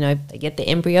 they you know, they get the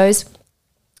embryos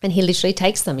and he literally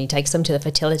takes them. He takes them to the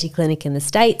fertility clinic in the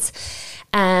States.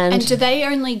 And do they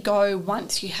only go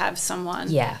once you have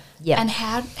someone? Yeah. And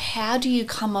how do you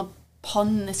come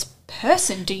upon this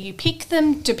person? Do you pick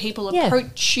them? Do people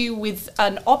approach you with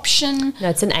an option? No,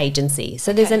 it's an agency.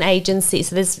 So there's an agency.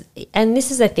 So and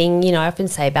this is a thing, you know, I often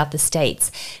say about the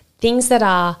States, things that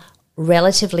are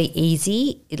relatively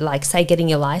easy, like say getting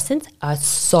your license, are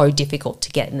so difficult to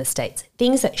get in the States.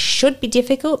 Things that should be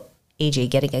difficult, e.g.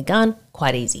 getting a gun,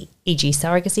 quite easy. E.g.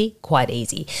 surrogacy, quite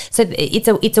easy. So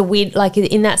it's a weird, like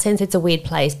in that sense, it's a weird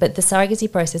place, but the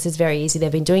surrogacy process is very easy.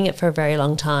 They've been doing it for a very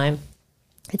long time.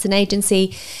 It's an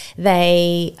agency.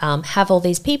 They have all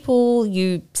these people.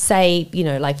 You say, you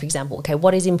know, like, for example, okay,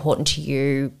 what is important to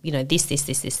you? You know, this.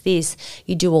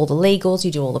 You do all the legals,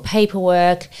 you do all the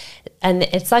paperwork. And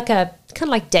it's like a kind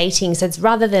of like dating. So it's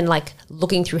rather than like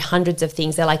looking through hundreds of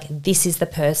things, they're like, this is the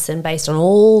person based on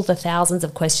all the thousands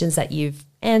of questions that you've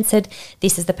answered.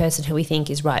 This is the person who we think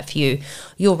is right for you.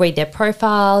 You'll read their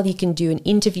profile. You can do an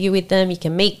interview with them. You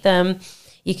can meet them.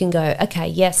 You can go, okay,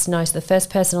 yes, no. So the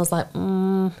first person I was like,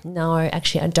 no,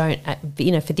 actually I don't,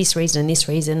 you know, for this reason and this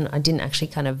reason, I didn't actually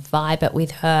kind of vibe it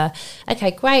with her. Okay,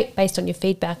 great. Based on your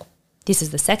feedback, this is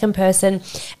the second person.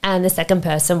 And the second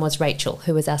person was Rachel,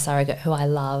 who was our surrogate, who I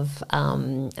love.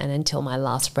 And until my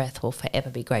last breath will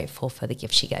forever be grateful for the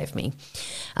gift she gave me.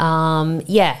 And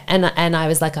I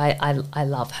was like, I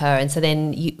love her. And so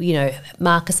then, you know,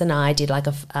 Marcus and I did like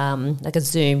a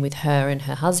Zoom with her and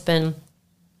her husband.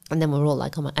 And then we're all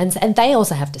like, oh my, and they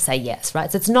also have to say yes, right?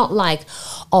 So it's not like,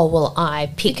 oh, well,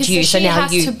 I picked you, so now you.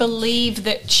 She has to believe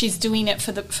that she's doing it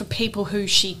for people who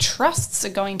she trusts are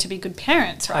going to be good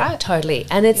parents, right? Oh, totally.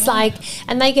 And it's like,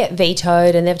 and they get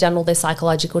vetoed and they've done all their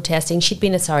psychological testing. She'd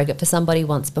been a surrogate for somebody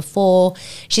once before.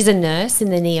 She's a nurse in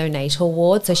the neonatal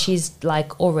ward, so she's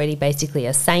like already basically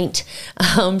a saint.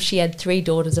 She had 3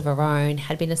 daughters of her own,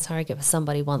 had been a surrogate for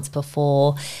somebody once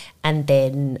before, and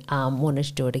then wanted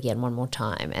to do it again one more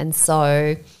time. And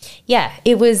so, yeah,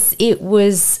 it was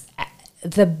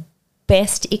the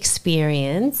best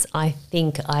experience I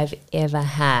think I've ever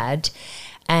had.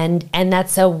 And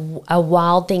that's a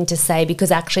wild thing to say, because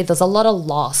actually there's a lot of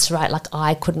loss, right? Like,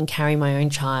 I couldn't carry my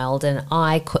own child, and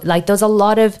there's a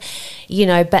lot of, you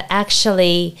know, but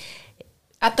actually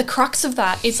at the crux of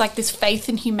that is like this faith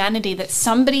in humanity that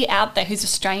somebody out there who's a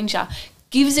stranger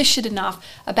gives a shit enough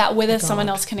about whether someone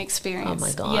else can experience. Oh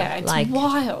my God. Yeah, it's like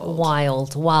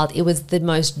wild. It was the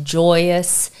most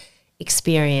joyous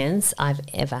experience I've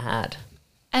ever had.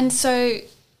 And so,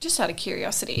 just out of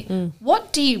curiosity,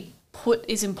 what do you put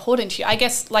is important to you? I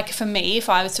guess, like, for me, if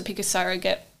I was to pick a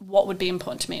surrogate, what would be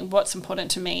important to me? What's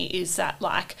important to me is that,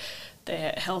 like,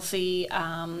 they're healthy,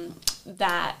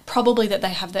 that they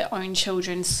have their own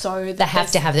children, so that they have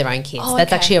to have their own kids.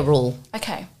 That's actually a rule.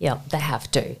 Okay. Yeah, they have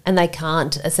to. And they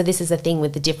can't. So this is the thing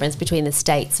with the difference between the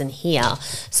States and here.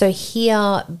 So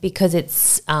here, because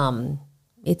it's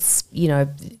you know,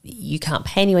 you can't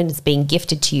pay anyone, it's being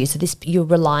gifted to you. So you're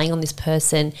relying on this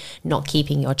person not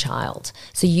keeping your child.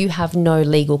 So you have no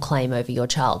legal claim over your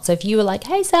child. So if you were like,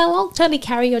 hey, Sal, I'll totally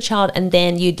carry your child, and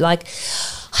then you'd like,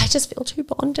 I just feel too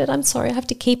bonded, I'm sorry, I have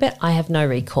to keep it, I have no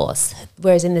recourse.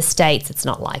 Whereas in the States, it's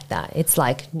not like that. It's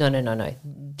like, no.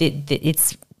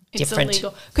 It's different.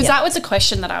 Illegal. Because that was a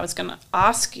question that I was going to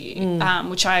ask you,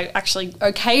 which I actually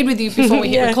okayed with you before we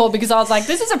hit record, because I was like,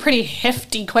 this is a pretty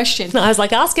hefty question. I was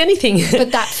like, ask anything.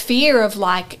 But that fear of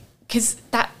like, because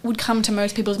that would come to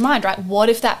most people's mind, right? What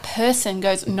if that person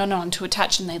goes, no, I'm too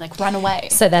attached, and they like run away?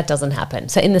 So that doesn't happen.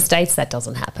 So in the States, that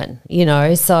doesn't happen, you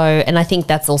know? So, and I think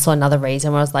that's also another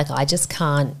reason where I was like, I just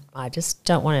don't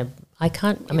want to, I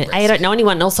can't, I mean, I don't know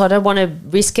anyone else, so I don't want to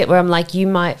risk it where I'm like, you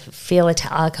might feel like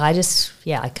I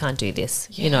can't do this,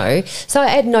 you know? So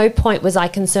at no point was I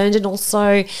concerned. And also,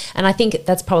 and I think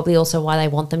that's probably also why they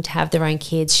want them to have their own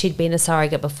kids. She'd been a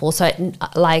surrogate before. So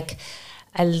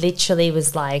I literally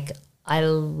was like, I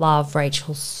love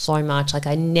Rachel so much. Like,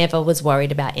 I never was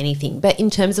worried about anything. But in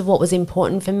terms of what was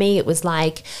important for me, it was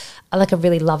like a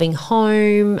really loving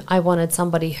home. I wanted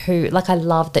somebody who, like, I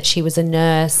loved that she was a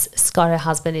nurse. Scott, her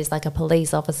husband, is like a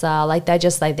police officer. Like, they're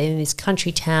in this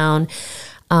country town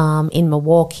in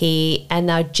Milwaukee, and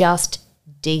they're just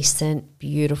decent,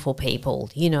 beautiful people,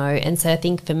 you know. And so I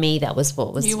think for me that was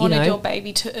what was, you wanted your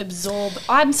baby to absorb.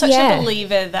 I'm such a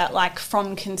believer that, like,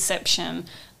 from conception,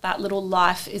 that little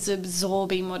life is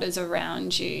absorbing what is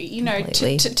around you, you know,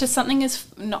 Completely. to something as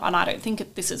not, and I don't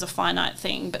think this is a finite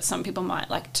thing, but some people might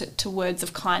like to words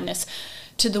of kindness,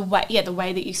 to the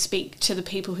way that you speak to the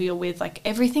people who you're with, like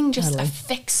everything just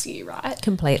affects you, right?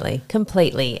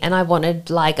 Completely. And I was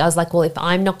like, well, if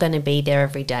I'm not going to be there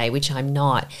every day, which I'm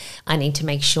not, I need to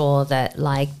make sure that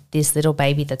like this little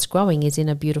baby that's growing is in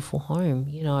a beautiful home,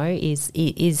 you know,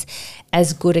 is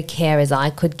as good a care as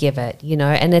I could give it, you know.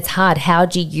 And it's hard. How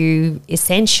do you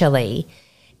essentially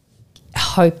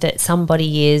hope that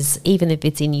somebody is, even if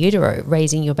it's in utero,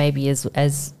 raising your baby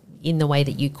as in the way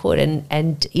that you could?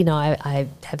 And you know, I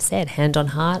have said, hand on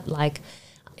heart, like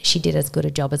she did as good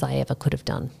a job as I ever could have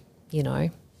done, you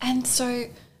know. And so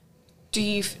do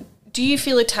you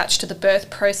feel attached to the birth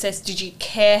process? Did you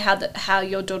care how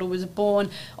your daughter was born?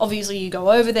 Obviously you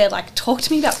go over there, like talk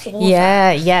to me about all of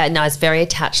that. Yeah, no, I was very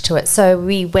attached to it. So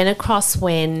we went across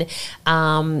when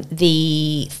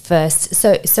the first,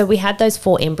 so we had those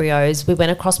 4 embryos. We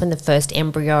went across when the first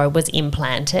embryo was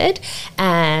implanted,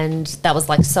 and that was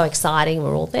like so exciting. We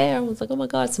were all there. I was like, oh my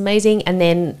God, it's amazing. And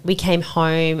then we came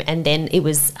home, and then it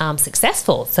was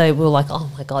successful. So we were like,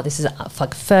 oh my God, this is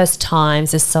like first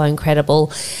times. This is so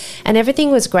incredible. And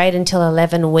everything was great until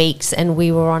 11 weeks, and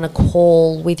we were on a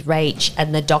call with Rach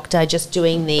and the doctor just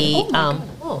doing the I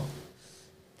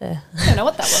don't know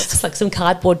what that was. It's like some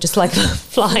cardboard just like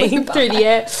flying through the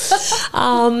air.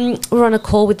 We were on a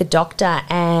call with the doctor,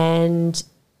 and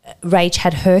Rach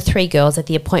had her 3 girls at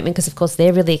the appointment because, of course,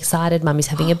 they're really excited. Mummy's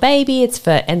having a baby.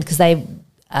 Because they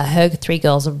her 3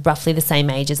 girls are roughly the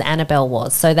same age as Annabelle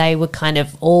was. So they were kind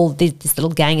of all this little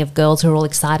gang of girls who were all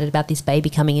excited about this baby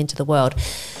coming into the world.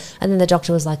 And then the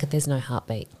doctor was like, there's no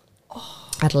heartbeat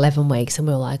at 11 weeks. And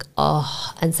we were like,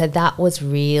 oh. And so that was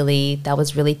really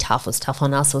tough. It was tough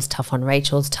on us. It was tough on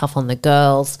Rachel. It was tough on the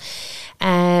girls.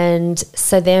 And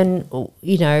so then,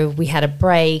 you know, we had a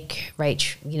break.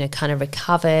 Rach, you know, kind of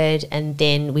recovered, and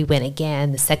then we went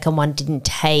again. The second one didn't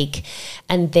take.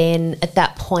 And then at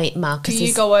that point, Marcus... Do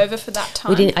you go over for that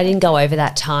time? I didn't go over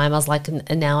that time. I was like,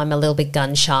 and now I'm a little bit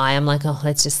gun shy. I'm like, oh,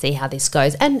 let's just see how this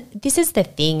goes. And this is the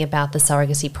thing about the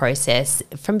surrogacy process.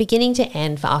 From beginning to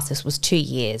end for us, this was 2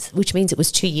 years, which means it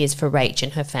was 2 years for Rach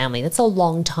and her family. That's a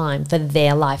long time for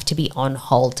their life to be on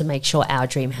hold to make sure our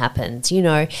dream happens, you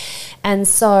know. And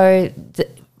so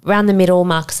around the middle,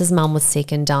 Marcus's mum was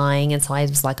sick and dying, and so I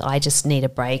was like, I just need a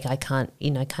break. I can't,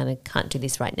 you know, kind of can't do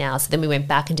this right now. So then we went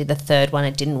back and did the third one.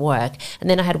 It didn't work. And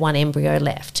then I had 1 embryo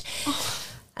left.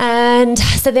 And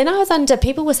so then I was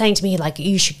people were saying to me, like,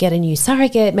 you should get a new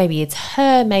surrogate. Maybe it's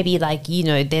her. Maybe, like, you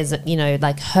know, there's, you know,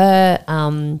 like her...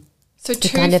 So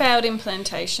 2 failed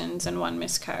implantations and 1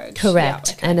 miscarriage. Correct.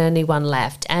 Yeah, okay. And only 1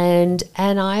 left. And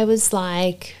I was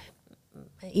like,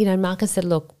 you know, Marcus said,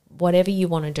 look, whatever you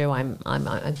want to do, I'm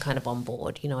kind of on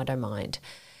board, you know, I don't mind.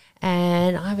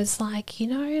 And I was like, you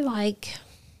know, like,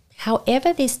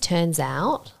 however this turns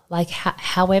out, like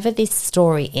however this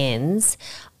story ends,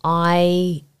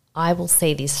 I will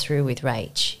see this through with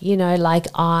Rach. You know, like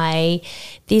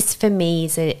this for me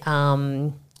is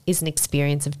an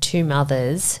experience of 2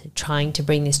 mothers trying to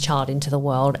bring this child into the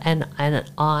world, and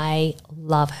I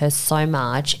love her so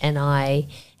much, and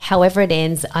however it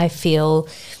ends, I feel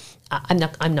I'm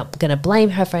not going to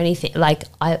blame her for anything.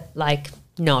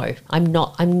 No, I'm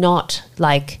not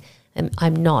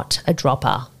a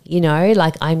dropper, you know,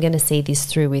 like I'm going to see this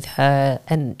through with her.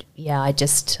 And yeah,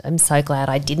 I'm so glad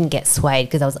I didn't get swayed,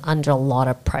 because I was under a lot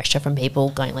of pressure from people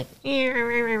going like,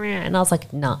 and I was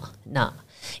like, nah,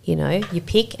 you know, you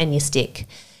pick and you stick.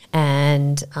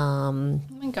 And oh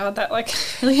my God, that like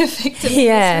really affected me.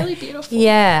 Yeah, it's really beautiful.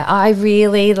 Yeah, I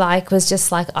really was just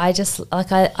like, I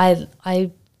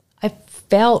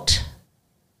felt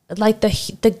like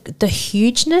the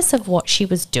hugeness of what she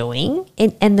was doing,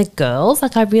 and the girls.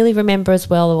 Like, I really remember as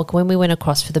well, like, when we went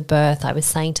across for the birth, I was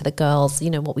saying to the girls, you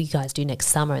know, what will you guys do next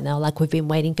summer? And they were like, we've been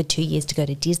waiting for 2 years to go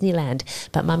to Disneyland,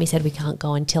 but Mummy said we can't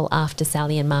go until after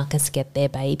Sally and Marcus get their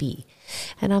baby.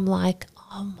 And I'm like,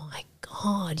 oh my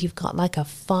God, you've got like a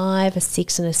 5, a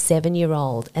 6 and a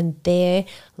 7-year-old, and their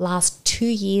last 2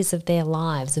 years of their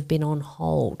lives have been on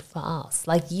hold for us.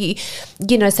 Like, you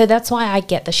know, so that's why I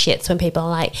get the shits when people are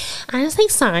like, I just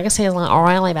think surrogacy is like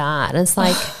really bad. And it's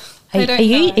like, are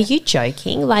you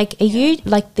joking? Like, are you,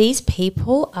 like, these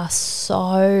people are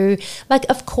so, like,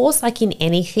 of course, like in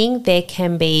anything, there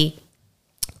can be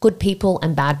good people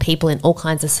and bad people in all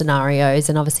kinds of scenarios,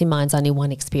 and obviously mine's only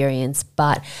one experience,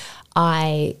 but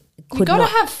you got to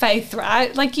have faith,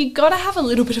 right? Like, you got to have a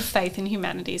little bit of faith in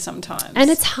humanity sometimes. And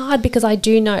it's hard because I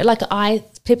do know, like,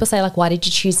 people say, like, why did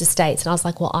you choose the States? And I was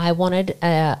like, well, I wanted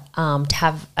to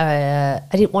have I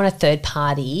didn't want a third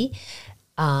party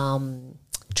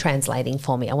translating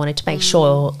for me. I wanted to make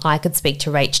sure I could speak to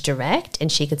Rach direct and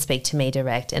she could speak to me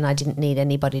direct, and I didn't need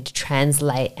anybody to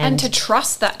translate. And to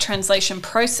trust that translation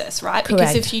process, right? Correct.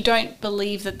 Because if you don't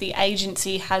believe that the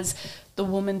agency has the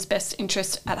woman's best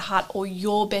interest at heart or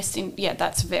your best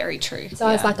that's very true. So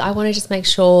I was like, I want to just make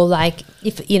sure, like,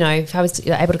 if I was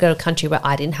able to go to a country where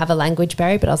I didn't have a language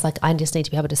barrier, but I was like, I just need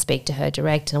to be able to speak to her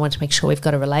direct, and I want to make sure we've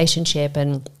got a relationship.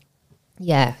 And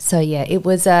it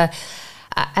was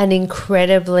an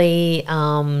incredibly,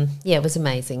 it was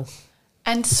amazing.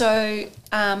 And so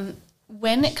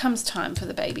when it comes time for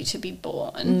the baby to be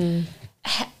born,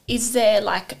 is there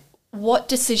like, what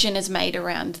decision is made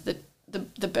around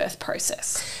the birth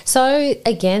process? So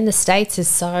again, the States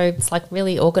is it's like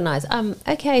really organised. So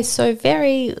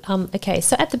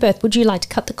at the birth, would you like to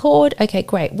cut the cord? Okay,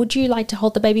 great. Would you like to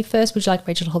hold the baby first? Would you like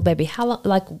Rachel to hold the baby? How long,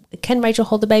 like, can Rachel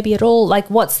hold the baby at all? Like,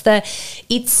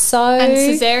 it's so... And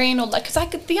cesarean, or like,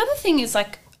 because the other thing is,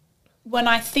 like, when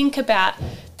I think about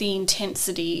the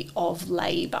intensity of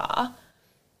labour,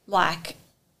 like,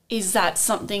 is that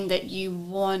something that you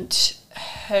want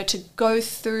her to go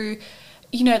through?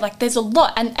 Like, there's a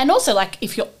lot. And also, like,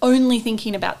 if you're only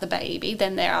thinking about the baby,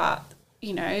 then there are,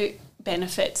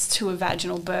 benefits to a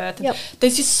vaginal birth. Yep.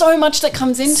 There's just so much that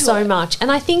comes into it. So much.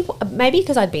 And I think maybe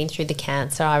because I'd been through the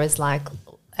cancer, I was like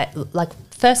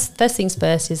first things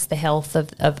first is the health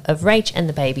of Rach and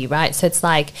the baby, right? So it's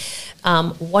like,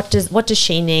 what does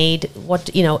she need? What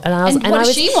and I was, and what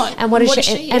does she want? And what does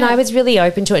she? And I was really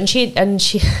open to it. And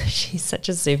she's such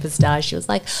a superstar. She was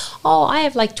like, oh, I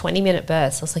have like 20-minute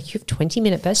bursts. I was like, you have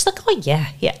 20-minute bursts? She's like, oh yeah.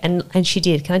 And she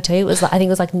did. Can I tell you? It was like, I think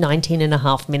it was like 19 and a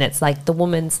half minutes. Like, the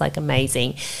woman's like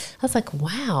amazing. I was like,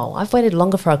 wow, I've waited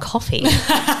longer for a coffee.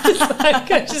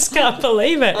 I just can't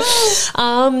believe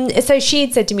it. So she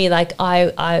had said to me, like,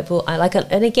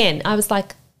 and again, I was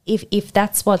like, if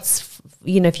that's what's,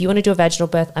 if you want to do a vaginal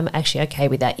birth, I'm actually okay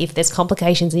with that. If there's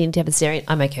complications and you need to have a cesarean,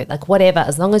 I'm okay. Like, whatever,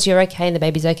 as long as you're okay and the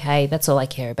baby's okay, that's all I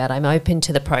care about. I'm open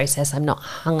to the process. I'm not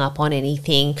hung up on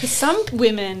anything. Because some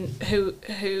women who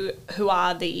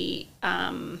are the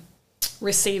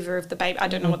receiver of the baby, I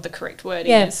don't know what the correct word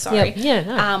is, sorry,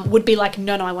 would be like,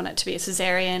 no, I want it to be a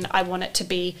cesarean. I want it to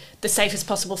be the safest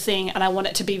possible thing, and I want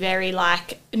it to be very,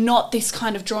 like, not this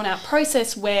kind of drawn out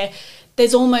process where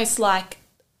there's almost like,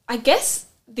 I guess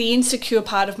the insecure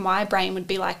part of my brain would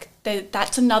be like,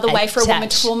 that's another way for a woman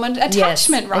to form an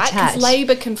attachment, right? Because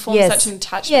labour can form such an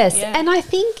attachment. Yes, and I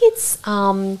think it's,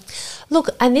 look,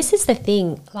 and this is the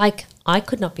thing, like, I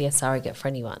could not be a surrogate for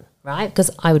anyone, right? Because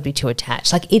I would be too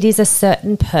attached. Like, it is a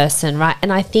certain person, right?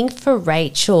 And I think for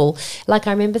Rachel, like,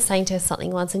 I remember saying to her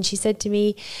something once, and she said to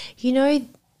me,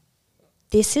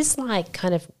 this is like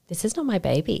this is not my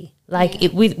baby. Like,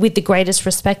 with the greatest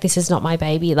respect, this is not my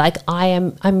baby. Like,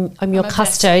 I'm your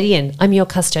custodian. I'm your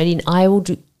custodian. I will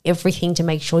do everything to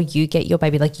make sure you get your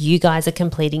baby. Like, you guys are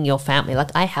completing your family. Like,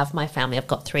 I have my family. I've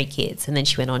got 3 kids, and then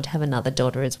she went on to have another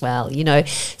daughter as well,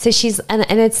 So she's, and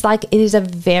it's like, it is a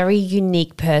very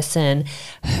unique person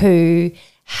who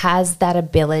has that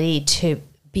ability to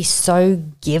be so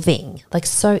giving, like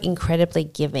so incredibly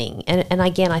giving. And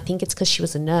again, I think it's because she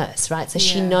was a nurse, right? So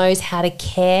she knows how to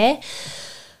care.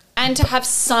 And to have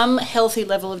some healthy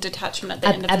level of detachment at the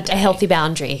end of the day. A healthy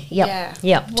boundary. Yep.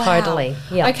 Wow. Totally.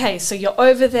 Yep. Okay, so you're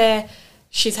over there.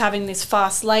 She's having this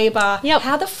fast labour. Yep.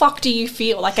 How the fuck do you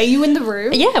feel? Like, are you in the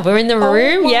room? Yeah, we're in the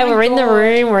room. We're in the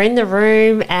room. We're in the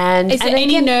room. And is there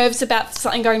any nerves about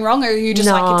something going wrong, or are you just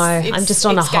I'm just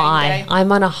on a high.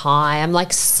 I'm on a high. I'm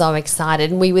like so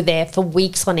excited. And we were there for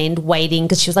weeks on end waiting,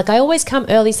 because she was like, I always come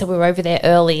early, so we were over there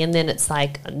early. And then it's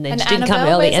like, and then she didn't come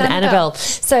early. And Annabelle.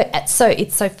 So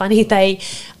it's so funny.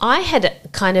 I had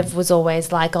kind of was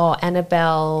always like, oh,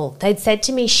 Annabelle, they'd said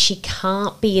to me she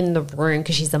can't be in the room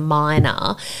because she's a minor.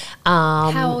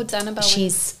 How old's Annabelle?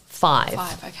 She's 5.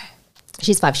 5, okay.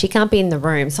 She's 5. She can't be in the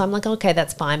room. So I'm like, okay,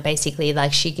 that's fine. Basically,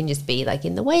 like, she can just be like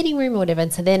in the waiting room or whatever.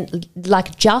 And so then,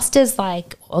 like, just as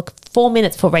like 4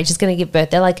 minutes before Rachel's going to give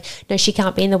birth, they're like, no, she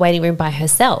can't be in the waiting room by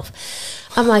herself.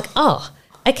 I'm like, oh,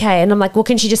 okay. And I'm like, well,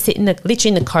 can she just sit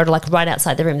literally in the corridor, like right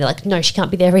outside the room? They're like, no, she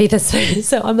can't be there either.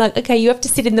 So I'm like, okay, you have to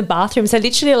sit in the bathroom. So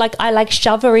literally, like, I like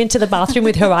shove her into the bathroom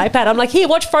with her iPad. I'm like, here,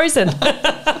 watch Frozen.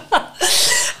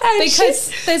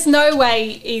 Because there's no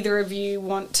way either of you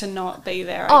want to not be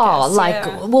there, I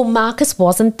guess. Well, Marcus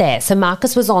wasn't there. So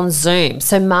Marcus was on Zoom.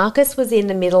 So Marcus was in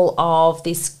the middle of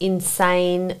this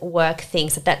insane work thing.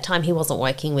 So at that time, he wasn't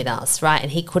working with us, right?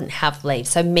 And he couldn't have leave.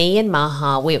 So me and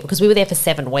Maha, because we were there for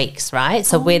 7 weeks, right?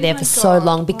 So we're there for so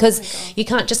long, because you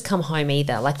can't just come home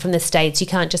either. Like, from the States, you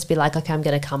can't just be like, okay, I'm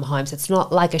going to come home. So it's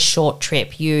not like a short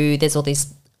trip. There's all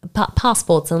these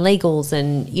passports and legals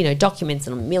and, you know, documents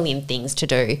and a million things to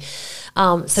do.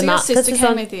 So your sister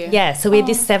came with you? Yeah, so we had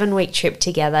this 7-week trip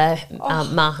together,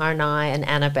 Maha and I and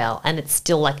Annabelle, and it's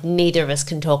still like neither of us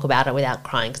can talk about it without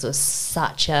crying because it was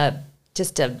such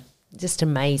just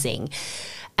amazing.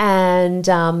 And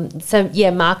so, yeah,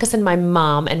 Marcus and my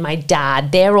mum and my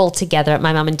dad, they're all together at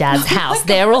my mum and dad's house.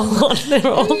 They're all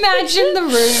imagine the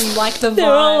room, like the vibes.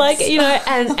 They're all like, you know,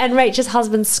 and Rachel's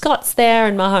husband Scott's there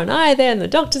and Maha and I are there and the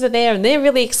doctors are there and they're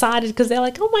really excited because they're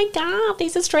like, oh, my God,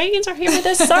 these Australians are here with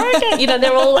a surrogate. You know,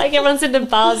 they're all like, everyone's in the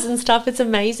bars and stuff. It's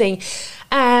amazing.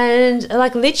 And,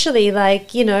 like, literally,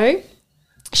 like, you know,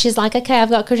 she's like, okay, I've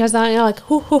got Kush. I'm like,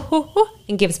 hoo, hoo, hoo, hoo,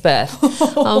 and gives birth.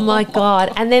 Oh, my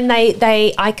God. And then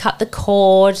I cut the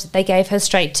cord. They gave her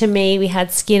straight to me. We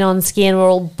had skin on skin. We're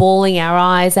all bawling our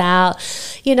eyes out,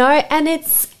 you know, and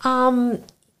it's,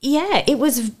 it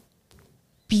was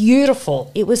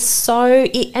beautiful. It was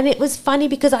and it was funny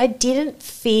because I didn't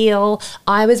feel,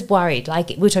 I was worried. Like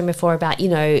we were talking before about, you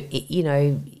know,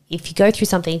 if you go through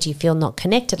something, do you feel not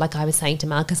connected? Like I was saying to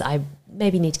Marcus, I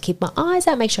maybe need to keep my eyes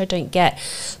out, make sure I don't get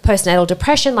postnatal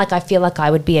depression. Like I feel like I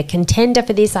would be a contender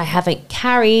for this. I haven't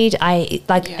carried. I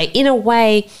in a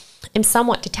way am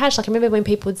somewhat detached. Like I remember when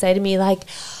people would say to me like,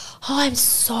 oh, I'm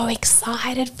so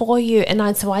excited for you. And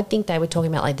I think they were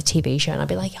talking about like the TV show and I'd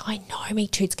be like, I know, me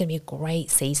too. It's going to be a great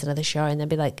season of the show. And they'd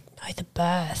be like, no, the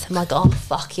birth. I'm like, oh,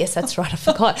 fuck, yes, that's right. I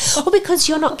forgot. Well, because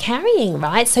you're not carrying,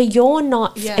 right? So you're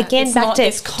not, again, it's back not to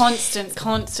this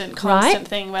constant right?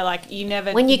 thing where like you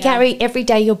never. When you carry every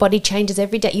day, your body changes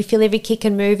every day. You feel every kick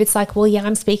and move. It's like, well, yeah,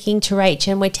 I'm speaking to Rach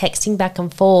and we're texting back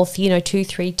and forth, you know,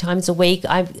 2-3 times a week.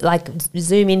 I like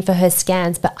Zoom in for her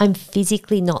scans, but I'm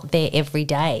physically not there every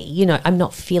day. You know, I'm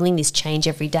not feeling this change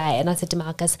every day. And I said to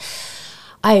Marcus,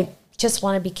 I just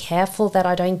want to be careful that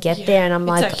I don't get there. And I'm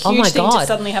like, oh my God, to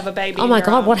suddenly have a baby. Oh my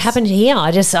God, what happened here?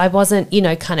 I wasn't, you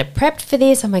know, kind of prepped for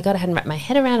this. Oh my God, I hadn't wrapped my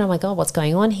head around. Oh my God, what's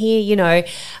going on here? You know,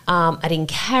 I didn't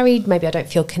carry. Maybe I don't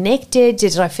feel connected.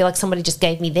 Did I feel like somebody just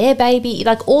gave me their baby?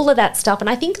 Like all of that stuff. And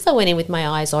I think as I went in with my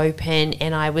eyes open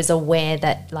and I was aware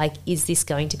that like, is this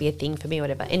going to be a thing for me or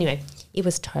whatever? Anyway, it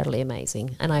was totally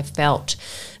amazing. And I felt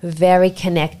very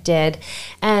connected.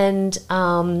 And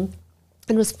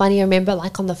it was funny. I remember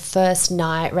like on the first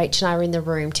night, Rach and I were in the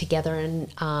room together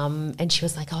and she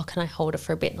was like, oh, can I hold her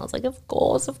for a bit? And I was like, of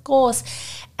course, of course.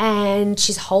 And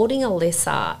she's holding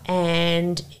Alyssa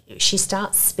and she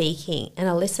starts speaking and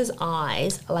Alyssa's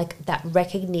eyes, like that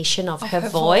recognition of her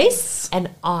voice. And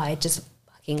I just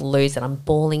fucking lose it. I'm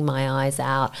bawling my eyes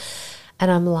out. And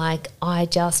I'm like, I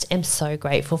just am so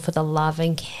grateful for the love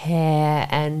and care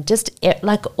and just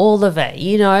like all of it,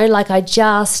 you know, like I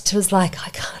just was like, I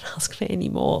can't ask for any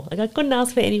more. Like I couldn't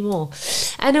ask for any more.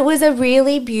 And it was a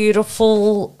really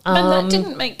beautiful. And that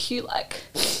didn't make you like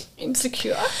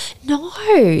insecure? No,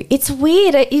 it's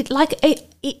weird. It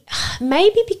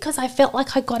maybe because I felt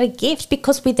like I got a gift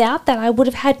because without that I would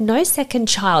have had no second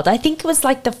child. I think it was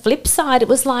like the flip side. It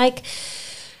was like,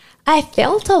 I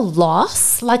felt a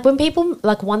loss. Like when people,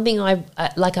 like one thing I'm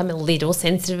a little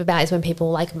sensitive about is when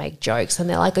people like make jokes and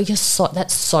they're like, oh,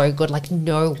 that's so good. Like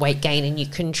no weight gain and you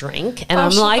can drink. And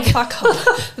I'm like, the fuck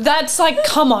up. That's like,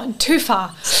 come on, too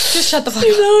far. Just shut the fuck up.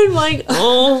 I'm like,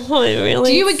 oh, I really.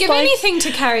 Do you would give anything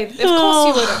to carry? Of course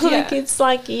you would have. Yeah. Like it's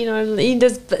like, you know,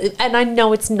 and I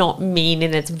know it's not mean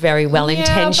and it's very well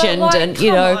intentioned and,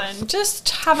 you know. On, just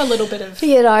have a little bit of.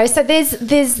 You know, so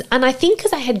there's, and I think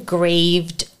because I had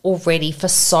grieved already for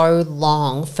so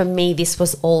long, for me this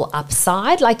was all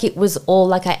upside. Like it was all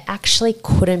like I actually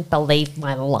couldn't believe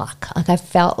my luck. Like I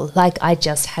felt like I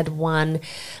just had won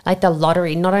like the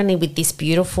lottery, not only with this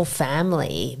beautiful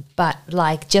family, but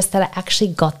like just that I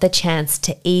actually got the chance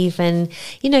to even,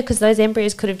 you know, because those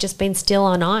embryos could have just been still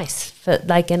on ice for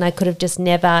like, and I could have just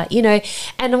never, you know.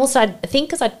 And also I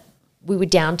think because we were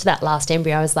down to that last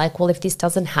embryo, I was like, well, if this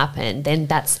doesn't happen, then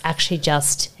that's actually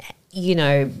just, you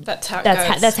know, that's how it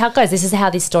goes. That's how it goes. This is how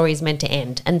this story is meant to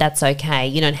end, and that's okay.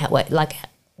 You know, and like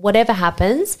whatever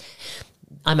happens,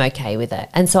 I'm okay with it.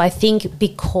 And so I think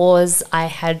because I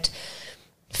had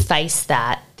faced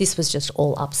that, this was just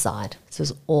all upside. This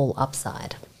was all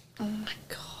upside. Oh my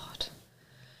God.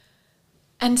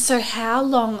 And so how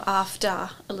long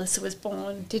after Alyssa was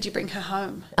born did you bring her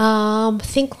home? I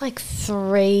think like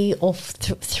 3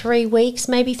 weeks,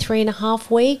 maybe 3.5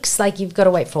 weeks. Like you've got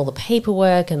to wait for all the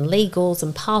paperwork and legals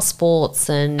and passports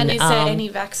and. And is there any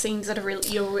vaccines that are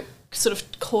you're sort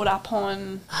of caught up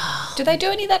on? Do they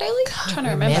do any that early? I'm trying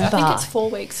to remember. I think it's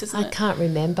 4 weeks, isn't it? I can't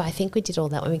remember. I think we did all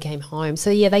that when we came home. So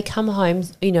yeah, they come home,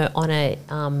 you know, on a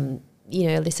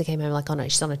Alyssa came home like, oh no,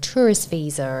 she's on a tourist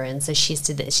visa, and so she's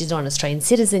not an Australian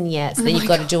citizen yet. So then you've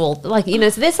got to do all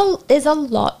so there's a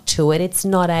lot to it. It's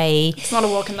not a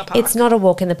walk in the park. It's not a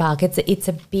walk in the park. It's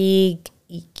a big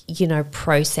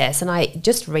process. And I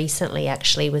just recently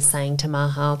actually was saying to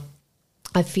Maha,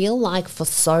 I feel like for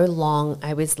so long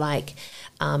I was like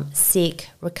sick,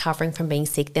 recovering from being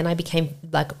sick. Then I became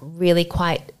like really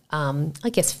quite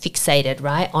fixated,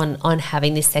 right, on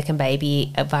having this second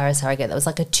baby via surrogate. That was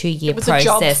like a 2-year process. It was a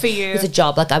job for you. It was a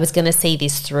job. Like I was going to see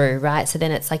this through, right? So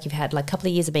then it's like you've had like a couple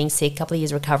of years of being sick, a couple of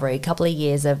years of recovery, a couple of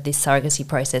years of this surrogacy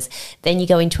process. Then you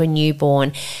go into a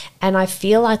newborn. And I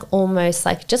feel like almost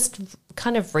like just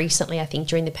kind of recently, I think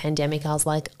during the pandemic, I was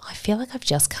like, I feel like I've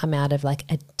just come out of like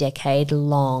a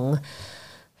decade-long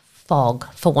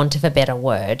fog, for want of a better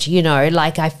word,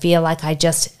 like I feel like I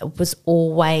just was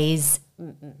always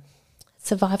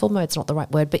survival mode's not the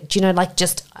right word, but like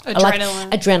just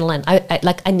adrenaline.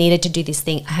 I needed to do this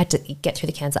thing. I had to get through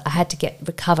the cancer. I had to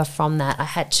recover from that. I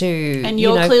had to. And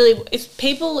you're clearly, if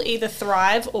people either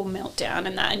thrive or melt down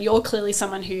in that, and you're clearly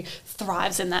someone who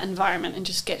thrives in that environment and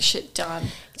just gets shit done.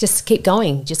 Just keep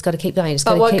going. Just got to keep going.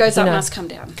 But what goes up must come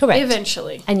down. Correct.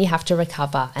 Eventually. And you have to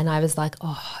recover. And I was like,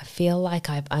 I feel like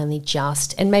I've only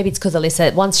just, and maybe it's because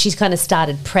Alyssa, once she's kind of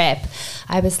started prep,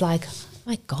 I was like,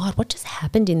 my God, what just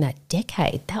happened in that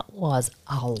decade? That was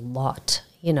a lot,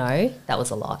 that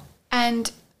was a lot.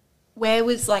 And where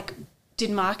was did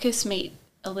Marcus meet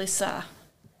Alyssa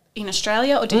in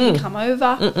Australia, or did he come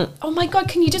over? Oh my God,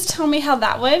 can you just tell me how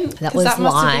that went? That must have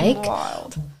been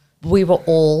wild. We were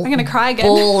all I'm going to cry again.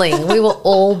 Bawling. We were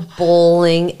all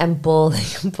bawling and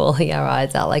bawling our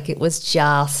eyes out. Like it was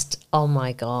just, oh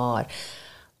my God.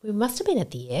 We must have been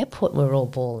at the airport and we were all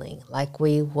bawling. Like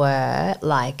we were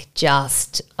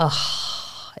just,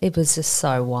 it was just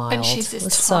so wild. And she's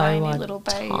this tiny little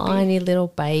baby. Tiny little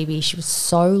baby. She was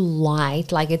so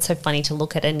light. Like it's so funny to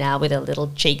look at her now with her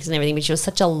little cheeks and everything, but she was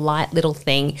such a light little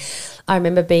thing. I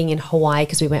remember being in Hawaii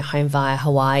because we went home via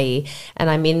Hawaii, and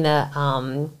I'm in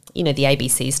the, the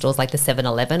ABC stores, like the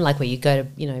 7-Eleven, like where you go to,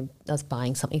 I was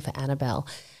buying something for Annabelle,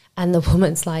 and the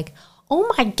woman's like, oh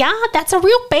my God, that's a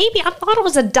real baby. I thought it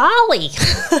was a dolly.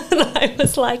 And I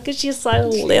was like, because she's so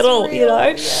little,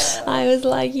 Yeah. I was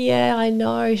like, yeah, I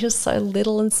know. She's so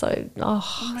little and so,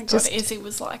 oh my God, Izzy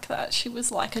was like that. She was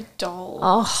like a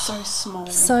doll. So small.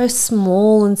 So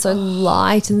small and so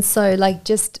light and so and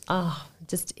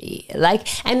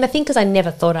I think because I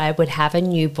never thought I would have a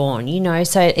newborn,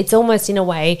 so it's almost in a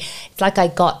way, it's like I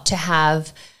got to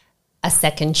have a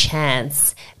second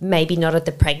chance, maybe not at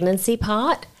the pregnancy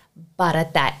part, but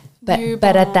at that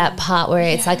part where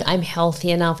it's like I'm healthy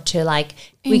enough to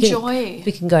enjoy.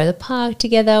 We can go to the park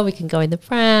together. We can go in the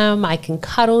pram. I can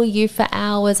cuddle you for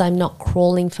hours. I'm not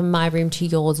crawling from my room to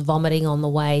yours, vomiting on the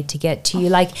way to get to you.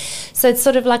 So it's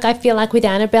sort of like I feel like with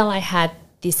Annabelle, I had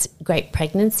this great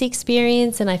pregnancy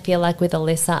experience, and I feel like with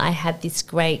Alyssa, I had this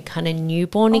great kind of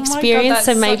newborn experience.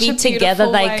 God, so maybe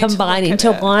together they combine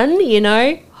into one.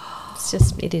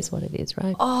 It is what it is,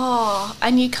 right? Oh,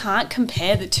 and you can't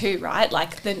compare the two, right?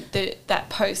 Like that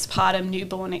postpartum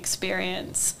newborn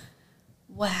experience.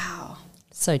 Wow.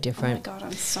 So different. Oh my God,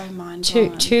 I'm so mind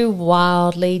blown. Two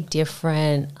wildly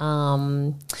different.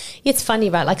 It's funny,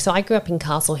 right? So I grew up in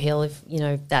Castle Hill.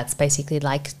 That's basically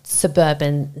like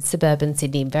suburban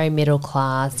Sydney, very middle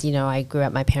class. I grew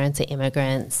up. My parents are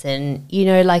immigrants, and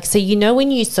so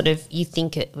when you sort of you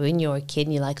think it when you're a kid,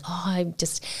 and you're like,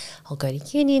 I'll go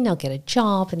to uni and I'll get a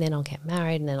job and then I'll get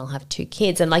married and then I'll have 2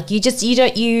 kids. And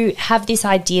you have this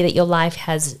idea that your life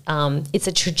has, it's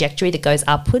a trajectory that goes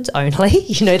upwards only,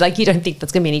 you don't think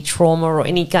there's going to be any trauma or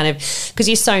any kind of, because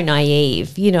you're so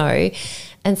naive,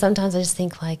 And sometimes I just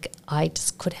think I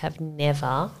just could have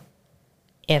never,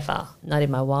 ever, not in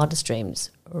my wildest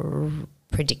dreams,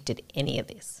 predicted any of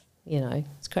this,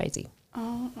 it's crazy.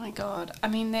 Oh my God. I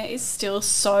mean, there is still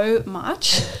so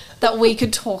much that we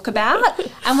could talk about,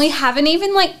 and we haven't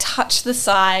even touched the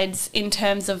sides in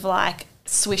terms of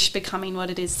Swish becoming what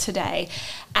it is today,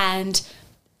 and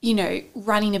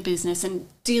running a business and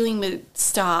dealing with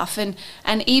staff and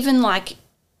even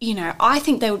I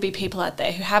think there would be people out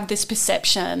there who have this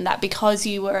perception that because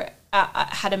you were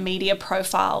had a media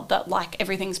profile that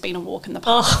everything's been a walk in the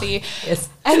park for you. Yes.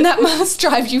 And that must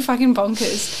drive you fucking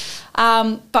bonkers.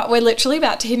 But we're literally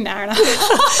about to hit an hour and a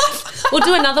half. We'll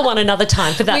do another one another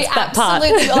time for that part.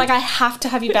 Absolutely. I have to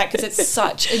have you back because it's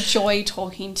such a joy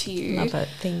talking to you. Love it.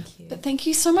 Thank you. But thank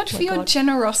you so much for your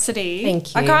generosity.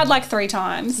 Thank you. I cried 3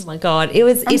 times. Oh my God.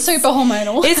 I'm super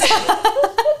hormonal.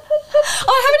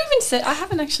 I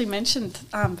haven't actually mentioned,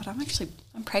 but I'm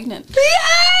pregnant. Yay!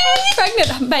 I'm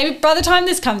pregnant. Maybe by the time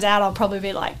this comes out, I'll probably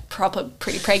be like proper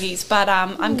pretty preggies. But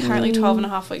I'm currently 12 and a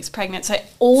half weeks pregnant. So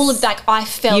all of that, I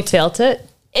felt. You felt it?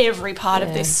 Every part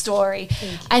of this story,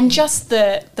 and just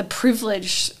the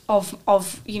privilege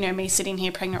of me sitting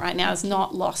here pregnant right now is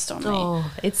not lost on me. Oh,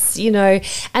 it's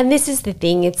and this is the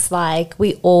thing. It's like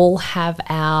we all have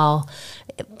our.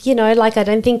 Like I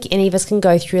don't think any of us can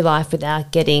go through life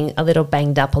without getting a little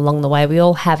banged up along the way. We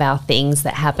all have our things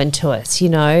that happen to us,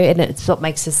 and it's what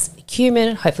makes us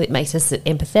human. Hopefully it makes us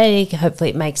empathetic.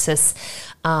 Hopefully it makes us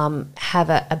have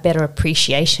a better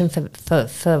appreciation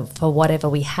for whatever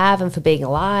we have and for being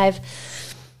alive,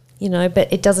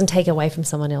 but it doesn't take away from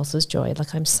someone else's joy.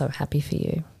 Like, I'm so happy for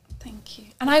you. Thank you.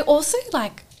 And I also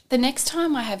the next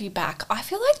time I have you back, I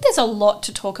feel like there's a lot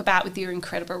to talk about with your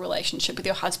incredible relationship with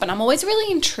your husband. I'm always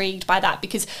really intrigued by that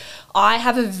because I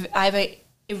have a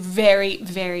very,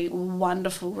 very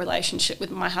wonderful relationship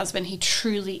with my husband. He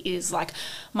truly is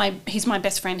he's my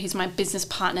best friend. He's my business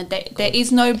partner. There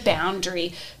is no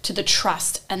boundary to the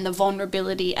trust and the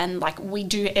vulnerability, and we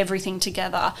do everything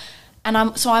together. And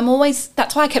I'm always,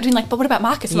 that's why I kept being but what about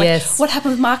Marcus? Yes. What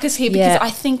happened with Marcus here? Because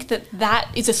I think that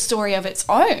is a story of its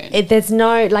own. There's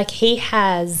no, he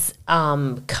has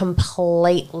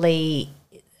completely,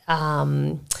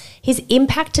 he's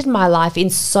impacted my life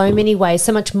in so many ways,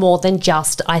 so much more than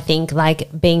just, I think,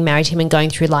 being married to him and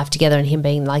going through life together and him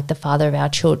being the father of our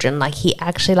children. He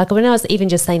actually, when I was even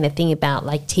just saying the thing about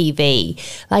TV,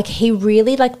 he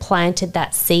really planted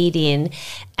that seed in,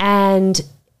 and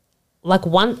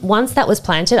once that was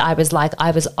planted, I was like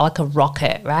a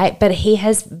rocket, right? But he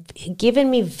has given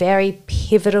me very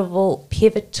pivotal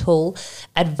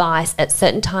advice at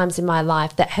certain times in my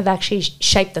life that have actually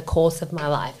shaped the course of my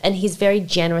life. And he's very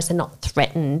generous and not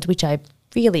threatened, which I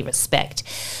really respect,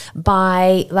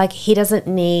 by he doesn't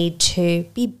need to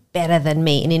be better than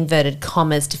me, in inverted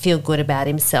commas, to feel good about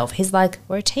himself. He's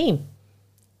we're a team.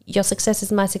 Your success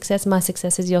is my success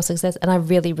is your success. And I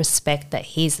really respect that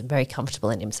he's very comfortable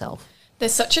in himself.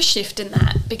 There's such a shift in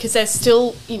that because there's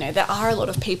still, there are a lot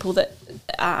of people that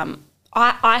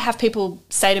I have people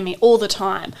say to me all the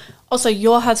time, also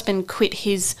your husband quit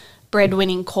his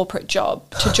breadwinning corporate job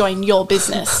to join your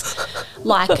business.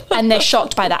 And they're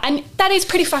shocked by that. And that is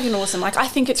pretty fucking awesome. I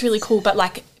think it's really cool, but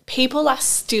people are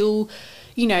still,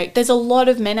 there's a lot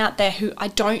of men out there who I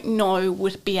don't know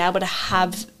would be able to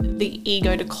have the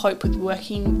ego to cope with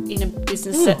working in a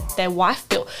business that their wife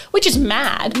built, which is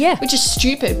mad, which is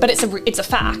stupid, but it's a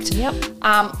fact. Yep.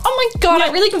 Oh my God,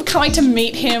 I really can't wait to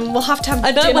meet him. We'll have to have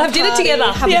we'll have dinner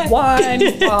together. Have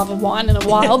wine. I'll have a wine in a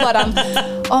while, but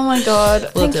oh my God,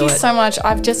 thank you so much.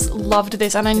 I've just loved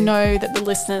this, and I know that the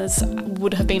listeners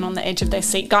would have been on the edge of their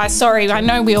seat. Guys, sorry, I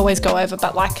know we always go over,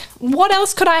 but what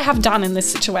else could I have done in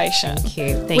this situation? Thank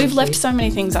you. We've left so many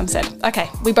things unsaid. Okay,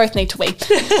 we both need to wee.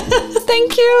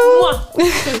 Thank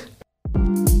you.